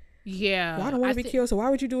 see, yeah, well, I don't want to be killed, so why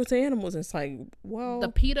would you do it to animals? And it's like, well, the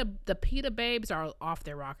PETA babes are off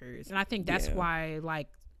their rockers, and I think that's why, like,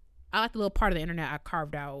 I like the little part of the internet I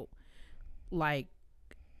carved out, like,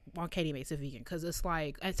 on Katie Makes It Vegan, because it's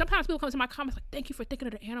like, and sometimes people come to my comments like, thank you for thinking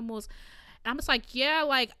of the animals, and I'm just like, yeah,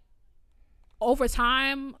 like, over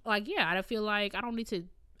time, like, yeah, I feel like I don't need to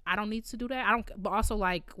do that. But also,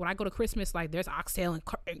 like, when I go to Christmas, like, there's oxtail and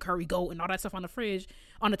curry goat and all that stuff on the fridge,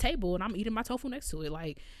 on the table, and I'm eating my tofu next to it.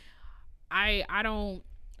 Like, I don't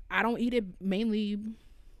eat it mainly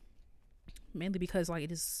because, like,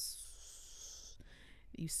 it used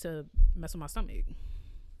to mess with my stomach.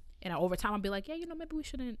 And over time, I'll be like, yeah, maybe we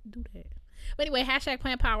shouldn't do that. But anyway, #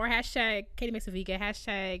 plant power, # Katie Makes It Vegan, #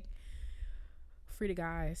 free the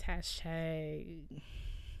guys, #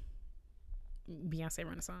 Beyonce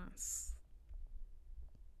Renaissance.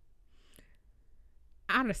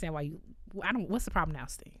 I understand why what's the problem now,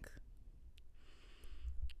 Stink?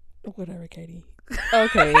 Whatever, Katie.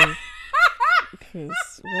 Okay.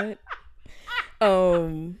 Because what?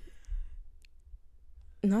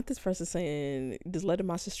 Not this person saying, just letting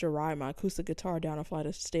my sister ride my acoustic guitar down a flight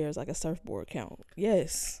of stairs like a surfboard count.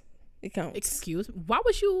 Yes, it counts. Excuse me? Why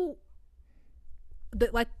would you...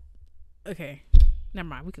 like, okay, never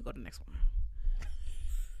mind. We could go to the next one.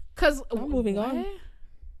 Because I'm moving on.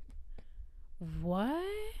 What?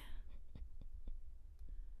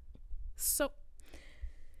 So,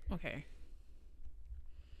 okay.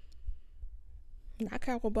 Not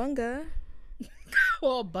Kowabunga.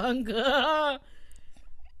 Kowabunga.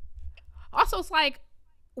 Also, it's like,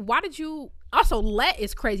 why did you? Also, Let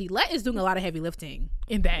is crazy. Let is doing a lot of heavy lifting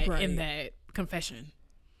in that confession.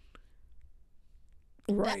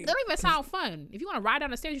 Right. That don't even sound fun. If you want to ride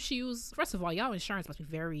down the stairs, you should use. First of all, y'all insurance must be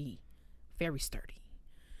very, very sturdy.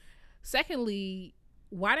 Secondly,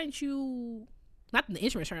 why didn't you? Not the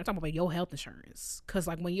insurance. I'm talking about your health insurance. Because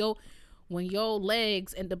like when your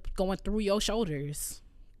legs end up going through your shoulders,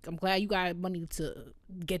 I'm glad you got money to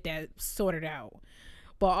get that sorted out.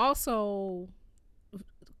 But also,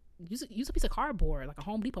 use a piece of cardboard, like a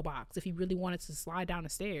Home Depot box, if you really wanted to slide down the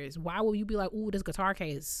stairs. Why would you be like, ooh, this guitar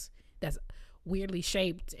case that's weirdly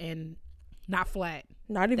shaped and not flat?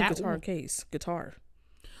 Not even guitar case. Guitar.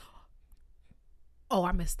 Oh,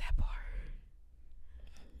 I missed that part.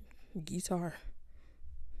 Guitar.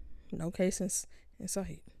 No case in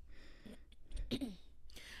sight. I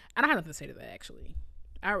don't have nothing to say to that, actually.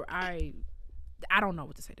 I don't know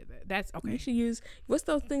what to say to that. That's okay. You should use, what's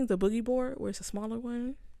those things, the boogie board, where it's a smaller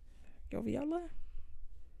one? Over y'all left.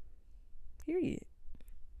 Period.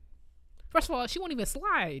 First of all, she won't even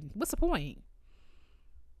slide. What's the point?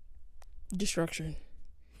 Destruction.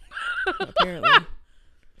 Apparently.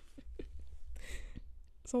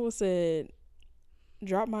 Someone said,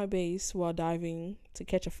 dropped my bass while diving to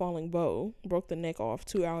catch a falling bow. Broke the neck off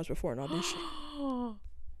 2 hours before an audition.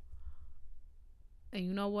 And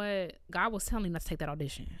you know what? God was telling us to take that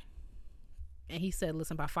audition. And he said,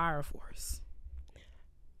 listen, by fire force.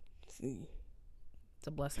 See. It's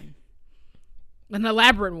a blessing. An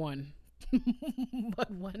elaborate one. But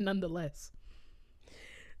one nonetheless.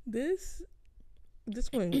 This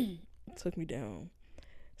one took me down.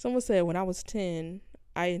 Someone said when I was 10,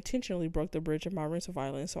 I intentionally broke the bridge of my rental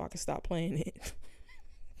violin so I could stop playing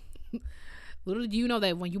it. Little do you know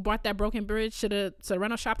that when you brought that broken bridge to the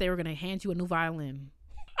rental shop, they were going to hand you a new violin.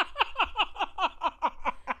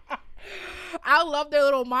 I love their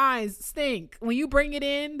little minds stink. When you bring it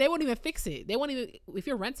in, they won't even fix it. They won't even, if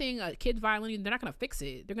you're renting a kid's violin, they're not going to fix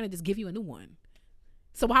it. They're going to just give you a new one.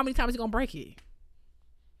 So how many times are you going to break it?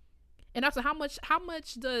 And also, how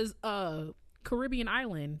much does Caribbean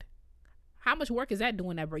Island, how much work is that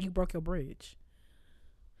doing that you broke your bridge?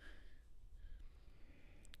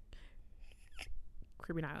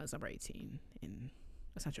 Caribbean Islands number 18 in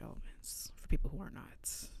Essential Elements for people who are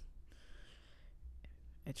not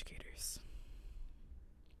educators.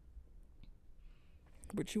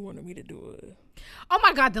 But you wanted me to do it. Oh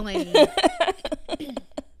my God, Delaney. Are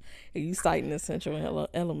you citing Essential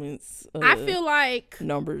Elements? I feel like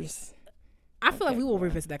numbers. I feel like we will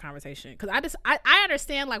revisit that conversation because I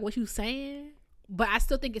understand like what you're saying, but I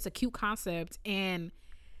still think it's a cute concept, and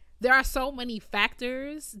there are so many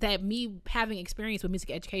factors that me having experience with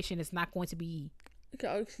music education is not going to be.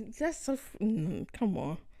 That's so. Come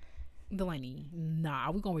on, Delaney.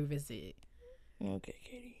 Nah, we're gonna revisit. Okay,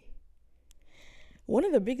 Katie. One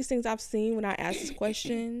of the biggest things I've seen when I asked this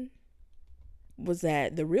question was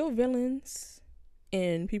that the real villains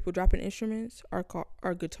in people dropping instruments are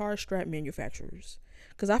guitar strap manufacturers.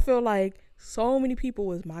 Because I feel like so many people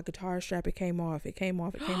was my guitar strap, it came off.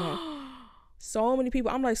 So many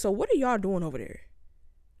people. I'm like, so what are y'all doing over there?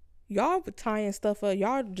 Y'all tying stuff up.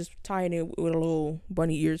 Y'all just tying it with a little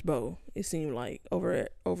bunny ears bow. It seemed like over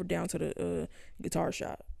down to the guitar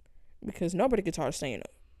shop, because nobody guitar staying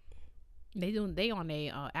up. They on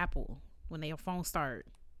a Apple when their phone start.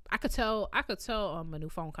 I could tell a new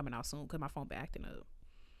phone coming out soon because my phone be acting up.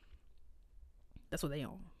 That's what they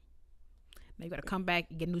on. Now you gotta come back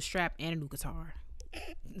and get a new strap and a new guitar.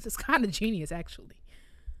 This is kind of genius, actually.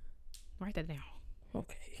 Write that down.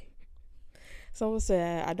 Okay. Someone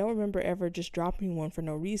said, I don't remember ever just dropping one for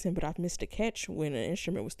no reason, but I've missed a catch when an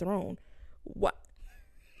instrument was thrown. What?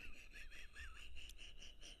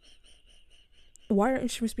 Why are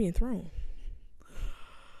instruments being thrown?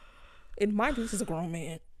 And mind you, this is a grown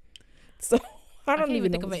man. So I can't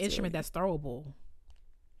even think of an instrument that's throwable.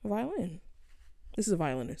 A violin. This is a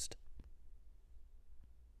violinist.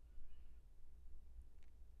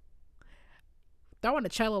 Throwing a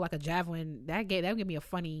cello like a javelin, that would give me a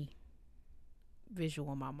funny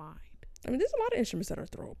visual in my mind. I mean, there's a lot of instruments that are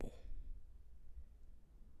throwable.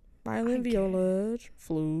 Violin, viola,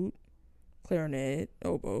 flute, clarinet,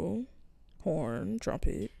 oboe, horn,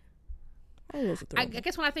 trumpet. All those are throwable. I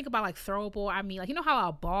guess when I think about like throwable, I mean, like, you know how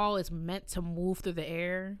a ball is meant to move through the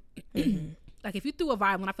air? Mm-hmm. Like if you threw a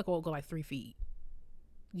violin, I think it would go like 3 feet.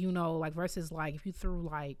 You know, like versus like if you threw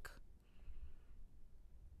like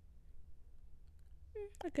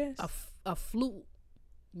I guess a flute,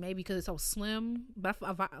 maybe because it's so slim. But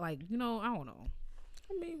like, I don't know.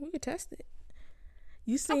 I mean, we could test it.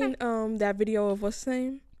 You seen that video of what's his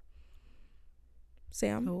name?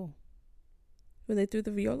 Sam? Oh. When they threw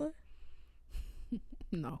the viola?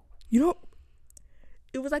 No.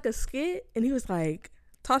 It was like a skit, and he was like,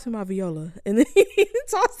 toss me my viola. And then he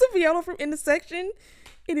tossed the viola from in the section,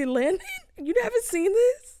 and it landed. You haven't seen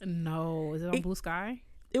this? No. Is it on Blue Sky?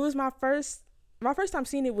 It was my first time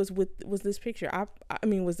seeing it was this picture.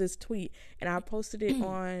 Was this tweet, and I posted it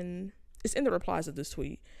on. It's in the replies of this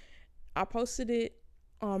tweet. I posted it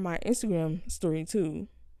on my Instagram story too,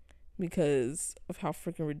 because of how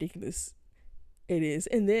freaking ridiculous it is.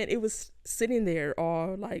 And then it was sitting there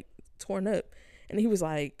all like torn up, and he was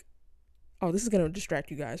like, "Oh, this is gonna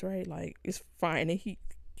distract you guys, right? Like, it's fine." And he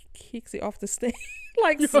kicks it off the stage,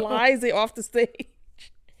 like slides it off the stage.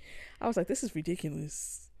 I was like, "This is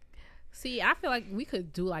ridiculous." See, I feel like we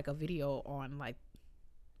could do like a video on like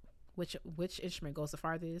which instrument goes the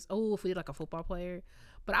farthest. Oh, if we did like a football player,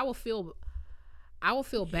 but I will feel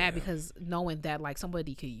bad because knowing that like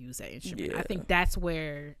somebody could use that instrument. I think that's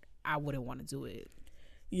where I wouldn't want to do it.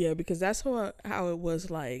 Yeah, because that's how it was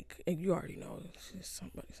like, and you already know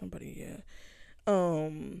somebody. Yeah.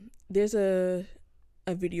 There's a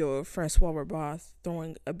video of Francois Rabath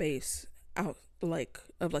throwing a bass out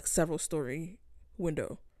of several story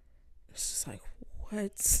window. It's just like,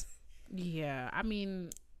 what? Yeah, I mean,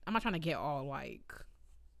 I'm not trying to get all like.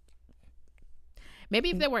 Maybe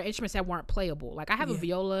if there were instruments that weren't playable, like I have a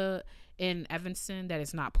viola in Evanston that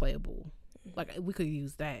is not playable. Like we could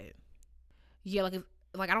use that. Yeah,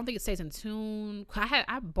 like I don't think it stays in tune.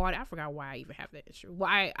 I bought it. I forgot why I even have that instrument. Well,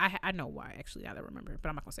 I know why actually. Now that I remember, but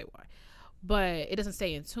I'm not gonna say why. But it doesn't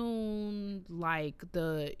stay in tune. Like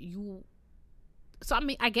So I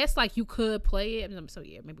mean, I guess like you could play it. So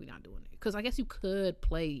yeah, maybe we're not doing it because I guess you could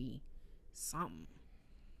play something.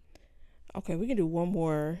 Okay, we can do one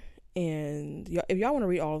more, and if y'all want to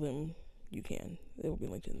read all of them, you can. It will be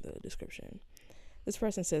linked in the description. This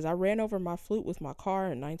person says, "I ran over my flute with my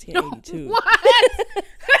car in 1982." What?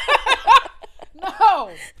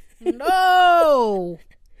 No.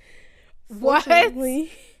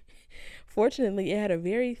 Fortunately, it had a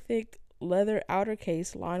very thick leather outer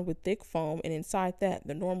case lined with thick foam, and inside that,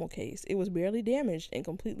 the normal case. It was barely damaged and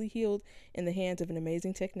completely healed in the hands of an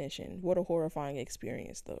amazing technician. What a horrifying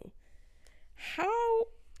experience, though. How?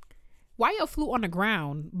 Why your flute on the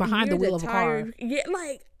ground behind the wheel of a car? Yeah,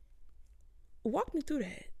 like, walk me through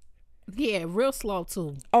that. Yeah, real slow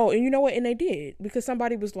too. Oh, and you know what? And they did, because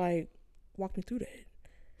somebody was like, walk me through that.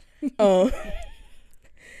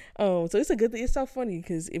 So it's a good thing. It's so funny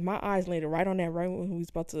because if my eyes landed right on that right when he was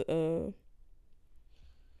about to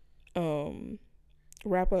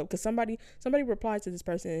wrap up, because somebody replied to this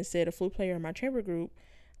person and said a flute player in my chamber group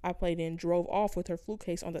I played in drove off with her flute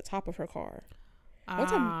case on the top of her car. One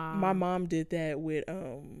time my mom did that with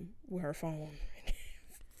her phone.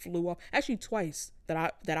 Flew off. Actually twice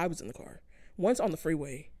that I was in the car. Once on the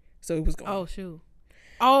freeway, so it was gone. Oh shoot.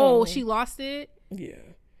 Oh, she lost it? Yeah.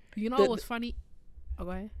 You know what was funny? Oh,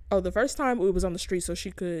 go ahead. Oh, the first time it was on the street, so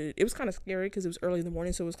it was kind of scary because it was early in the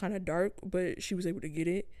morning, so it was kind of dark, but she was able to get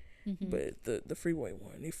it. Mm-hmm. But the freeway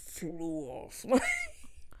one, it flew off.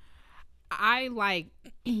 I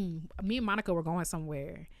me and Monica were going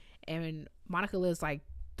somewhere, and Monica lives like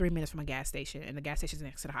 3 minutes from a gas station, and the gas station's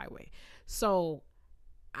next to the highway. So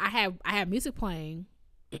I have music playing,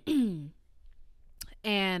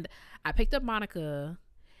 and I picked up Monica,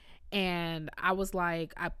 and I was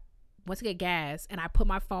like, I went to get gas, and I put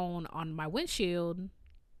my phone on my windshield,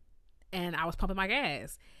 and I was pumping my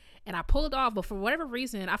gas, and I pulled off, but for whatever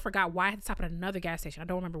reason, I forgot why I had to stop at another gas station. I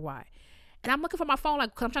don't remember why. And I'm looking for my phone,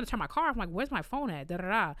 like, cause I'm trying to turn my car off. I'm like, where's my phone at? Da da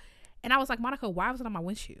da. And I was like, Monica, why was it on my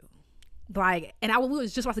windshield? Like, and we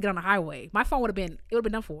was just about to get on the highway. My phone would have been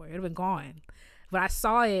done for. It would have been gone. But I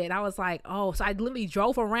saw it, and I was like, oh. So I literally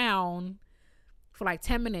drove around for like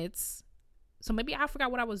 10 minutes. So maybe I forgot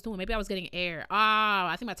what I was doing. Maybe I was getting air.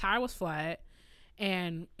 I think my tire was flat,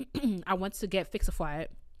 and I went to fix a flat.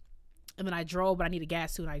 And then I drove, but I needed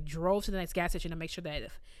gas too. And I drove to the next gas station to make sure that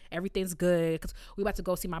if everything's good, because we about to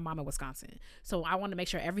go see my mom in Wisconsin. So I wanted to make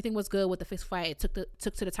sure everything was good with the fixed flat. It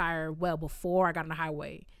took to the tire well before I got on the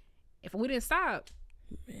highway. If we didn't stop,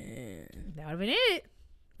 man, that would have been it.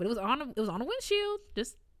 But it was on the windshield,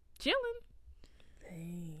 just chilling.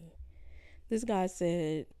 Dang. This guy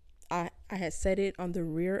said, I had set it on the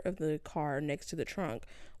rear of the car next to the trunk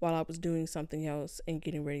while I was doing something else and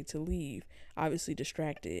getting ready to leave, obviously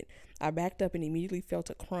distracted. I backed up and immediately felt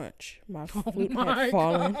a crunch. My flute had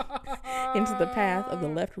fallen into the path of the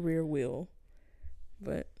left rear wheel.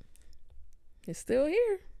 But it's still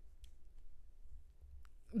here.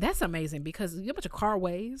 That's amazing because you know how much a car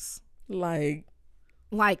weighs. Like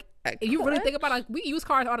If you really think about it, like we use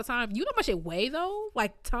cars all the time. You know how much it weigh though?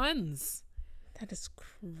 Like tons. that is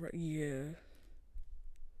yeah.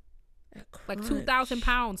 Like 2,000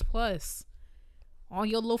 pounds plus on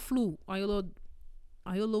your little flute, on your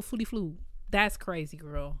little fluty flute. That's crazy,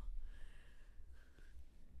 girl.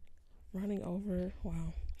 Running over.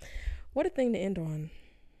 Wow. What a thing to end on.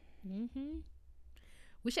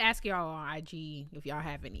 We should ask y'all on IG if y'all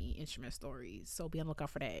have any instrument stories. So be on the lookout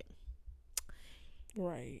for that.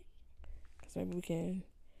 Right. Because maybe we can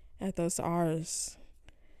add those to ours.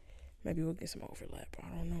 Maybe we'll get some overlap. I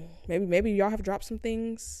don't know. Maybe y'all have dropped some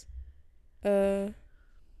things. Maybe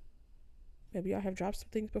y'all have dropped some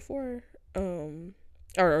things before.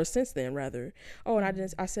 Or since then, rather. Oh,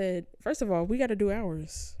 and I said, first of all, we got to do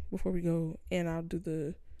ours before we go. And I'll do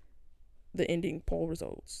the ending poll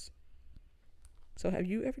results. So have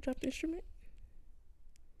you ever dropped an instrument?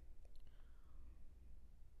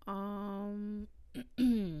 I'm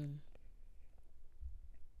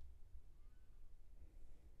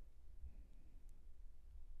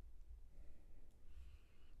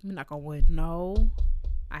not gonna would. No,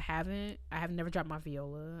 I haven't. I have never dropped my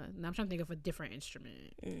viola. Now I'm trying to think of a different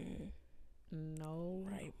instrument. No.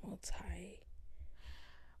 Right, multi.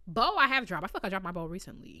 Bow I have dropped. I feel like I dropped my bow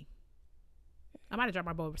recently. I might have dropped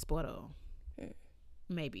my bow with Sputter.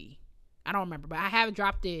 Maybe. I don't remember. But I have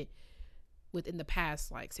dropped it within the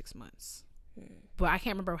past like 6 months. But I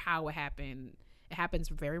can't remember how it happened. It happens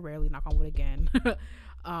very rarely, knock on wood again. Because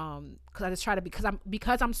I just try to,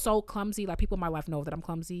 because I'm so clumsy, like people in my life know that I'm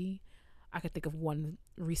clumsy. I could think of one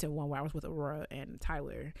recent one where I was with Aurora and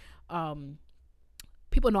Tyler.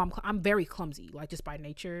 People know I'm very clumsy, like just by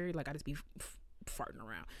nature. Like I just be farting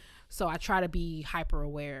around. So I try to be hyper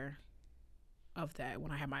aware of that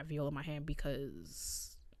when I have my viola in my hand,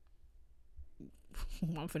 because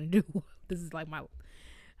what I'm finna do. This is like how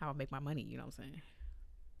I make my money. You know what I'm saying?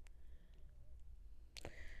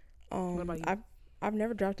 What about you? I've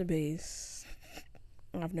never dropped a bass.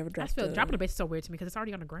 I've never dropped. I feel dropping a bass is so weird to me because it's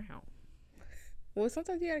already on the ground. Well,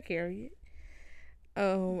 sometimes you gotta carry it.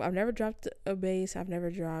 I've never dropped a bass. I've never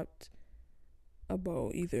dropped a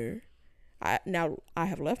bow either. I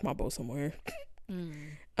have left my bow somewhere.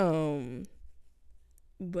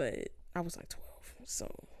 But I was like 12, so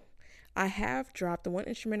I have dropped the one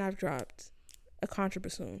instrument I've dropped, a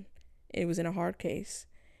contrabassoon. It was in a hard case.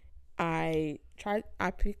 I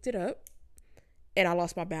picked it up, and I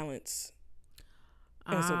lost my balance.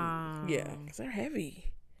 And so, yeah, because they're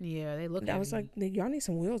heavy. Yeah, they look heavy. I was like, y'all need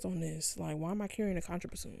some wheels on this. Like, why am I carrying a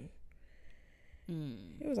contrabassoon?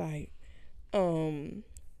 It was like,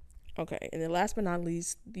 okay. And then last but not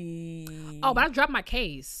least, but I dropped my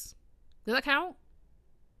case. Does that count?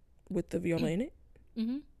 With the viola in it?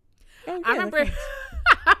 Mm-hmm. Oh, yeah, I remember.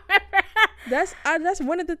 That's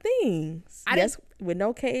one of the things. Yes, with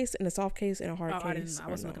no case and a soft case and a hard case. I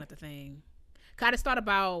wasn't looking at the thing. I just thought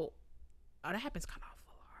about, that happens kind of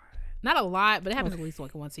a lot. Not a lot, but it happens at least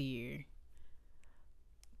like once a year.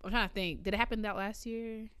 I'm trying to think. Did it happen that last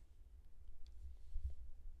year?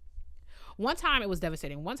 One time it was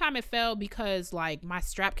devastating. One time it fell because like my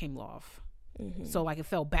strap came off. So like it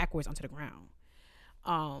fell backwards onto the ground.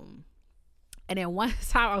 And then one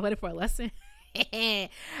time I was waiting for a lesson. I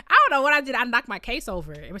don't know what I did. I knocked my case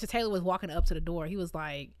over, and Mr. Taylor was walking up to the door. He was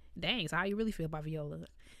like, "Dang, so how you really feel about viola?"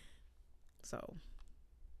 So,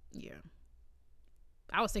 yeah,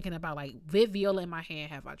 I was thinking about like with viola in my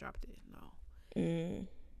hand, have I dropped it? No.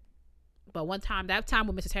 But that time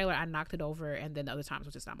with Mr. Taylor, I knocked it over, and then the other times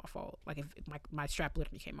was just not my fault. Like if my strap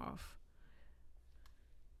literally came off.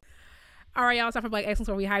 All right, y'all. It's time for Black Excellence,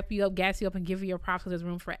 where we hype you up, gas you up, and give you your props because there's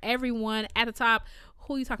room for everyone. At the top,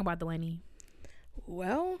 who are you talking about, Delaney?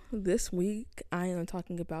 Well, this week I am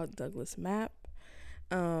talking about Douglas Mapp.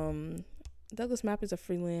 Douglas Mapp is a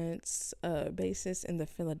freelance bassist in the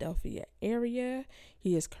Philadelphia area.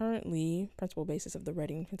 He is currently principal bassist of the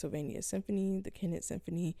Reading, Pennsylvania Symphony, the Kennett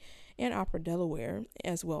Symphony, and Opera Delaware,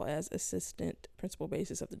 as well as assistant principal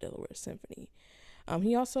bassist of the Delaware Symphony.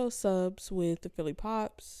 He also subs with the Philly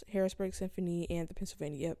Pops, Harrisburg Symphony, and the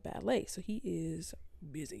Pennsylvania Ballet. So he is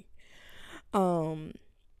busy.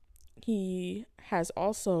 He has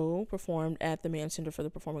also performed at the Mann Center for the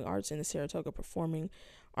Performing Arts and the Saratoga Performing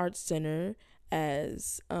Arts Center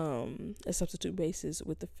as a substitute bassist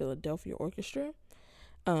with the Philadelphia Orchestra.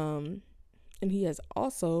 And he has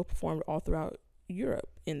also performed all throughout Europe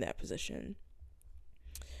in that position.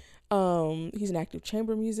 He's an active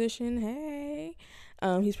chamber musician. Hey.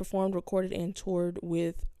 He's performed, recorded, and toured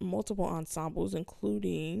with multiple ensembles,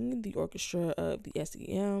 including the orchestra of the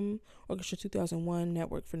SEM, Orchestra 2001,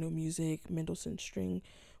 Network for New Music, Mendelssohn String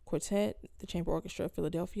Quartet, the Chamber Orchestra of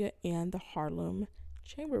Philadelphia, and the Harlem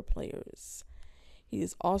Chamber Players. He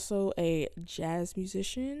is also a jazz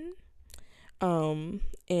musician,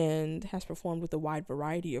 and has performed with a wide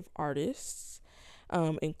variety of artists,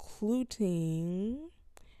 including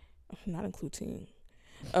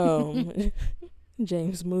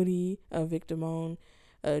James Moody, Vic Damone,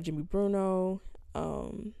 Jimmy Bruno,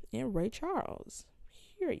 and Ray Charles.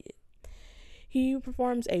 Period. He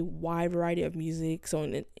performs a wide variety of music. So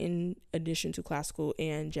in addition to classical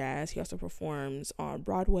and jazz, he also performs on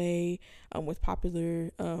Broadway with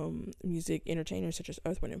popular music entertainers such as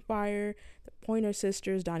Earth, Wind, and Fire, the Pointer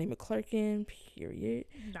Sisters, Donnie McClurkin, period.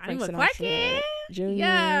 Donnie McClurkin? Jr.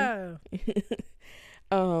 Yeah.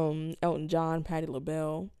 Elton John, Patti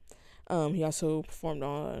LaBelle. He also performed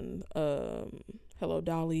on Hello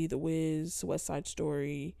Dolly, The Wiz, West Side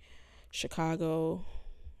Story, Chicago,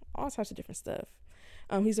 all types of different stuff.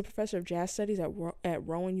 He's a professor of jazz studies at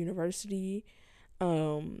Rowan University.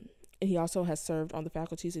 And he also has served on the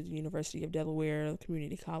faculties of the University of Delaware,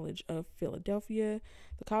 Community College of Philadelphia,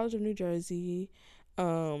 the College of New Jersey,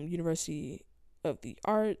 University of the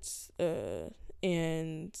Arts,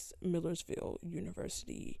 and Millersville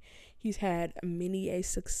University. He's had many a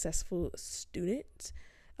successful student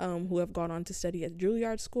who have gone on to study at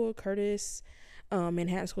Juilliard School, Curtis,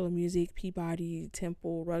 Manhattan School of Music, Peabody,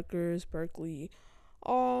 Temple, Rutgers, Berkeley,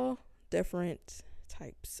 all different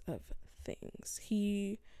types of things.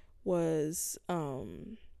 He was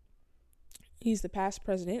he's the past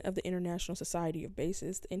president of the International Society of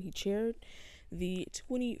Bassists, and he chaired the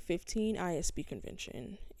 2015 ISB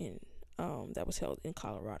convention in that was held in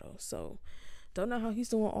Colorado. So don't know how he's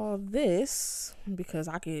doing all this, because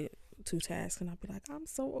I get two tasks and I'll be like, I'm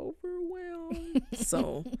so overwhelmed.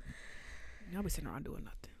 So I'll be sitting around doing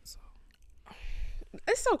nothing. So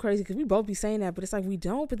it's so crazy because we both be saying that, but it's like we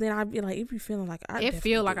don't. But then I'd be like, it be feeling like I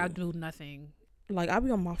feel like I do nothing. Like I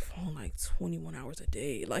be on my phone like 21 hours a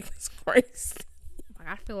day. Like it's crazy. Like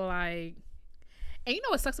I feel like, and you know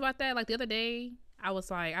what sucks about that? Like the other day, I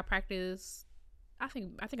was like, I practiced. I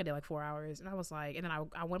think I did like 4 hours, and I was like, and then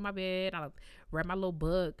I went to my bed. I read my little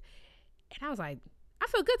book, and I was like, I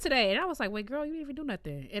feel good today. And I was like, wait, girl, you didn't even do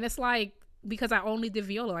nothing. And it's like, because I only did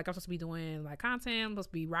viola, like I'm supposed to be doing like content, I'm supposed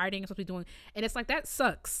to be writing, I'm supposed to be doing, and it's like that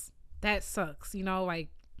sucks, you know, like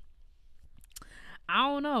I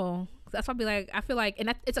don't know. That's why I be like, I feel like, and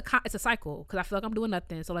that, it's a cycle, because I feel like I'm doing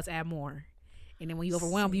nothing, so let's add more, and then when you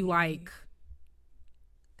overwhelm, you like,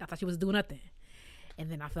 I thought you was doing nothing, and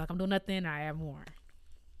then I feel like I'm doing nothing, and I add more.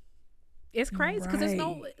 It's crazy because there's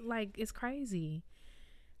no like, it's crazy.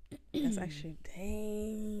 That's actually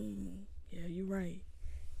dang. Yeah, you're right.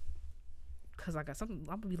 Cause I got something.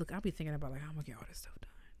 I'll be thinking about like how I'm gonna get all this stuff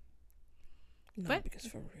done. No, but, because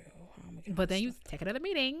for real, how am I gonna get but then you take another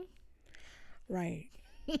meeting, right?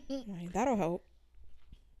 Right, that'll help.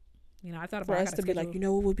 You know, I thought for about us to be like, you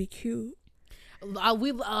know, what would be cute.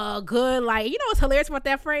 We good. Like, you know what's hilarious about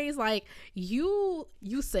that phrase? Like you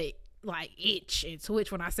say like itch and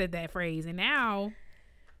twitch when I said that phrase, and now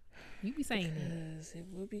you be saying because it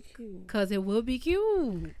would be cute. Because it would be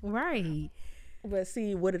cute, right? But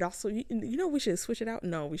see, what it also, you know, we should switch it out.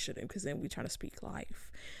 No, we shouldn't, because then we trying to speak life.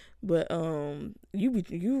 But you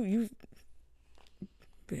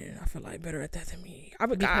been, I feel like, better at that than me. I'll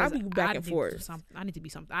be back and forth. I need to be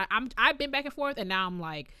something. I've been back and forth, and now I'm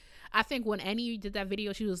like, I think when Annie did that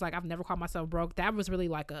video, she was like, I've never called myself broke. That was really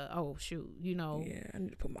like oh shoot, you know. Yeah, I need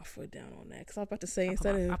to put my foot down on that, because I was about to say,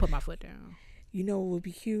 I put my foot down. You know what would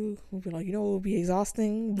be cute? We'll be like, you know what would be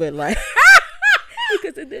exhausting? But like,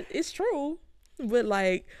 because it's true. But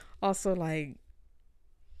like, also like,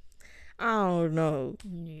 I don't know.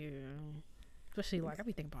 Yeah. Especially like, I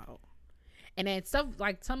be thinking about, and then stuff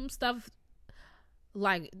like some stuff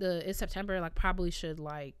like it's September, like probably should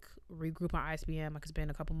like regroup on ISBM. Like it's been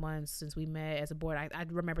a couple months since we met as a board. I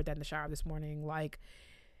remembered that in the shower this morning. Like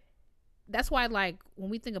that's why, like, when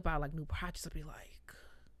we think about like new projects, I'll be like,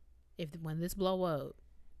 when this blow up,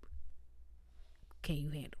 can you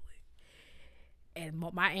handle it? And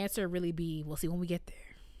my answer really be, we'll see when we get there.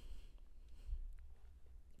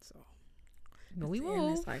 So, but we will.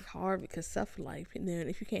 And it's like hard because stuff life, and then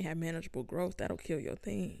if you can't have manageable growth, that'll kill your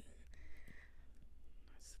thing.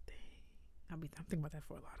 That's the thing. I'm thinking about that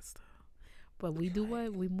for a lot of stuff. But we do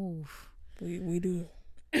what? We move. We do.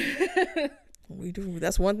 We do.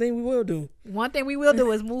 That's one thing we will do. One thing we will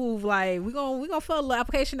do is move. Like we gonna fill a little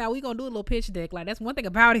application out. We gonna do a little pitch deck. Like that's one thing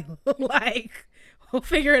about it. Like we'll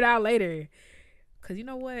figure it out later. Cause you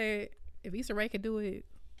know what? If Issa Rae could do it,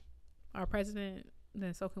 our president,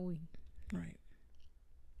 then so can we. Right.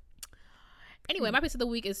 Anyway, my piece of the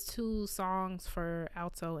week is 2 songs for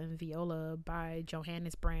alto and viola by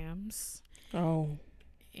Johannes Brahms. Oh,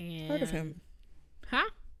 and heard of him? Huh?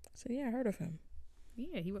 So yeah, I heard of him.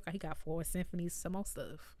 Yeah, he got 4 symphonies, some more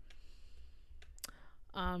stuff.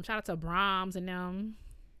 Shout out to Brahms and them.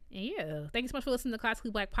 And yeah, thank you so much for listening to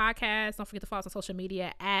Classically Black Podcast. Don't forget to follow us on social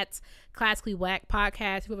media at Classically Black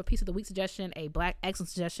Podcast. If you have a piece of the week suggestion, a Black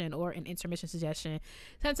excellence suggestion, or an intermission suggestion,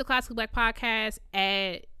 send it to Classically Black Podcast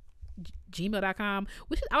at gmail.com.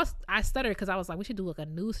 I stuttered because I was like, we should do like a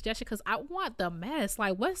news suggestion because I want the mess.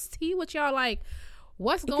 Like, what's tea with y'all? Like,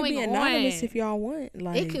 what's going on? It could be anonymous if y'all want.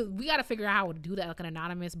 Like, we got to figure out how to do that, like an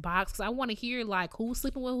anonymous box, because I want to hear like who's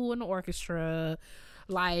sleeping with who in the orchestra,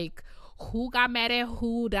 like who got mad at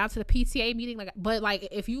who down to the PTA meeting. Like, but like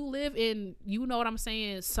if you live in, you know what I'm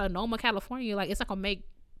saying, Sonoma, California, like it's not gonna make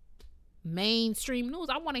mainstream news.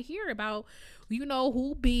 I want to hear about, you know,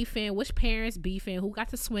 who beefing, which parents beefing, who got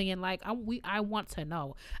to swinging. Like I want to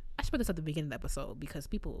know. I should put this at the beginning of the episode because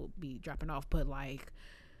people be dropping off, but like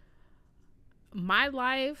my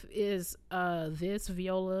life is this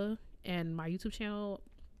viola and my YouTube channel,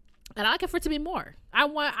 and I like it for it to be more.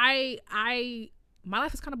 My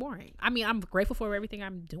life is kind of boring. I mean, I'm grateful for everything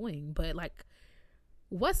I'm doing, but like,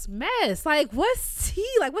 what's mess? Like, what's tea?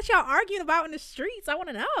 Like, what y'all arguing about in the streets? I want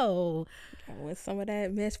to know. When some of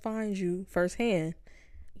that mess finds you firsthand.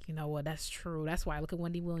 You know what? That's true. That's why I look at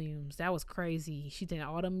Wendy Williams. That was crazy. She did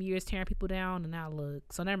all them years tearing people down, and now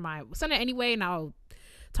look. So never mind. Send it anyway, and I'll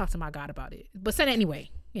talk to my God about it. But send it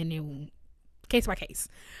anyway, and then case by case.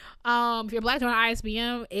 If you're Black, join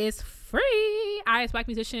ISBM. It's free.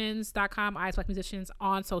 isblackmusicians.com. isblackmusicians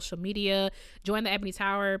on social media. Join the Ebony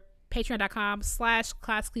Tower.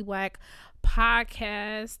 Patreon.com/classically black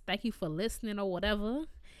podcast. Thank you for listening or whatever,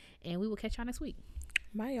 and we will catch y'all next week.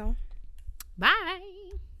 Bye, y'all.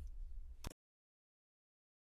 Bye.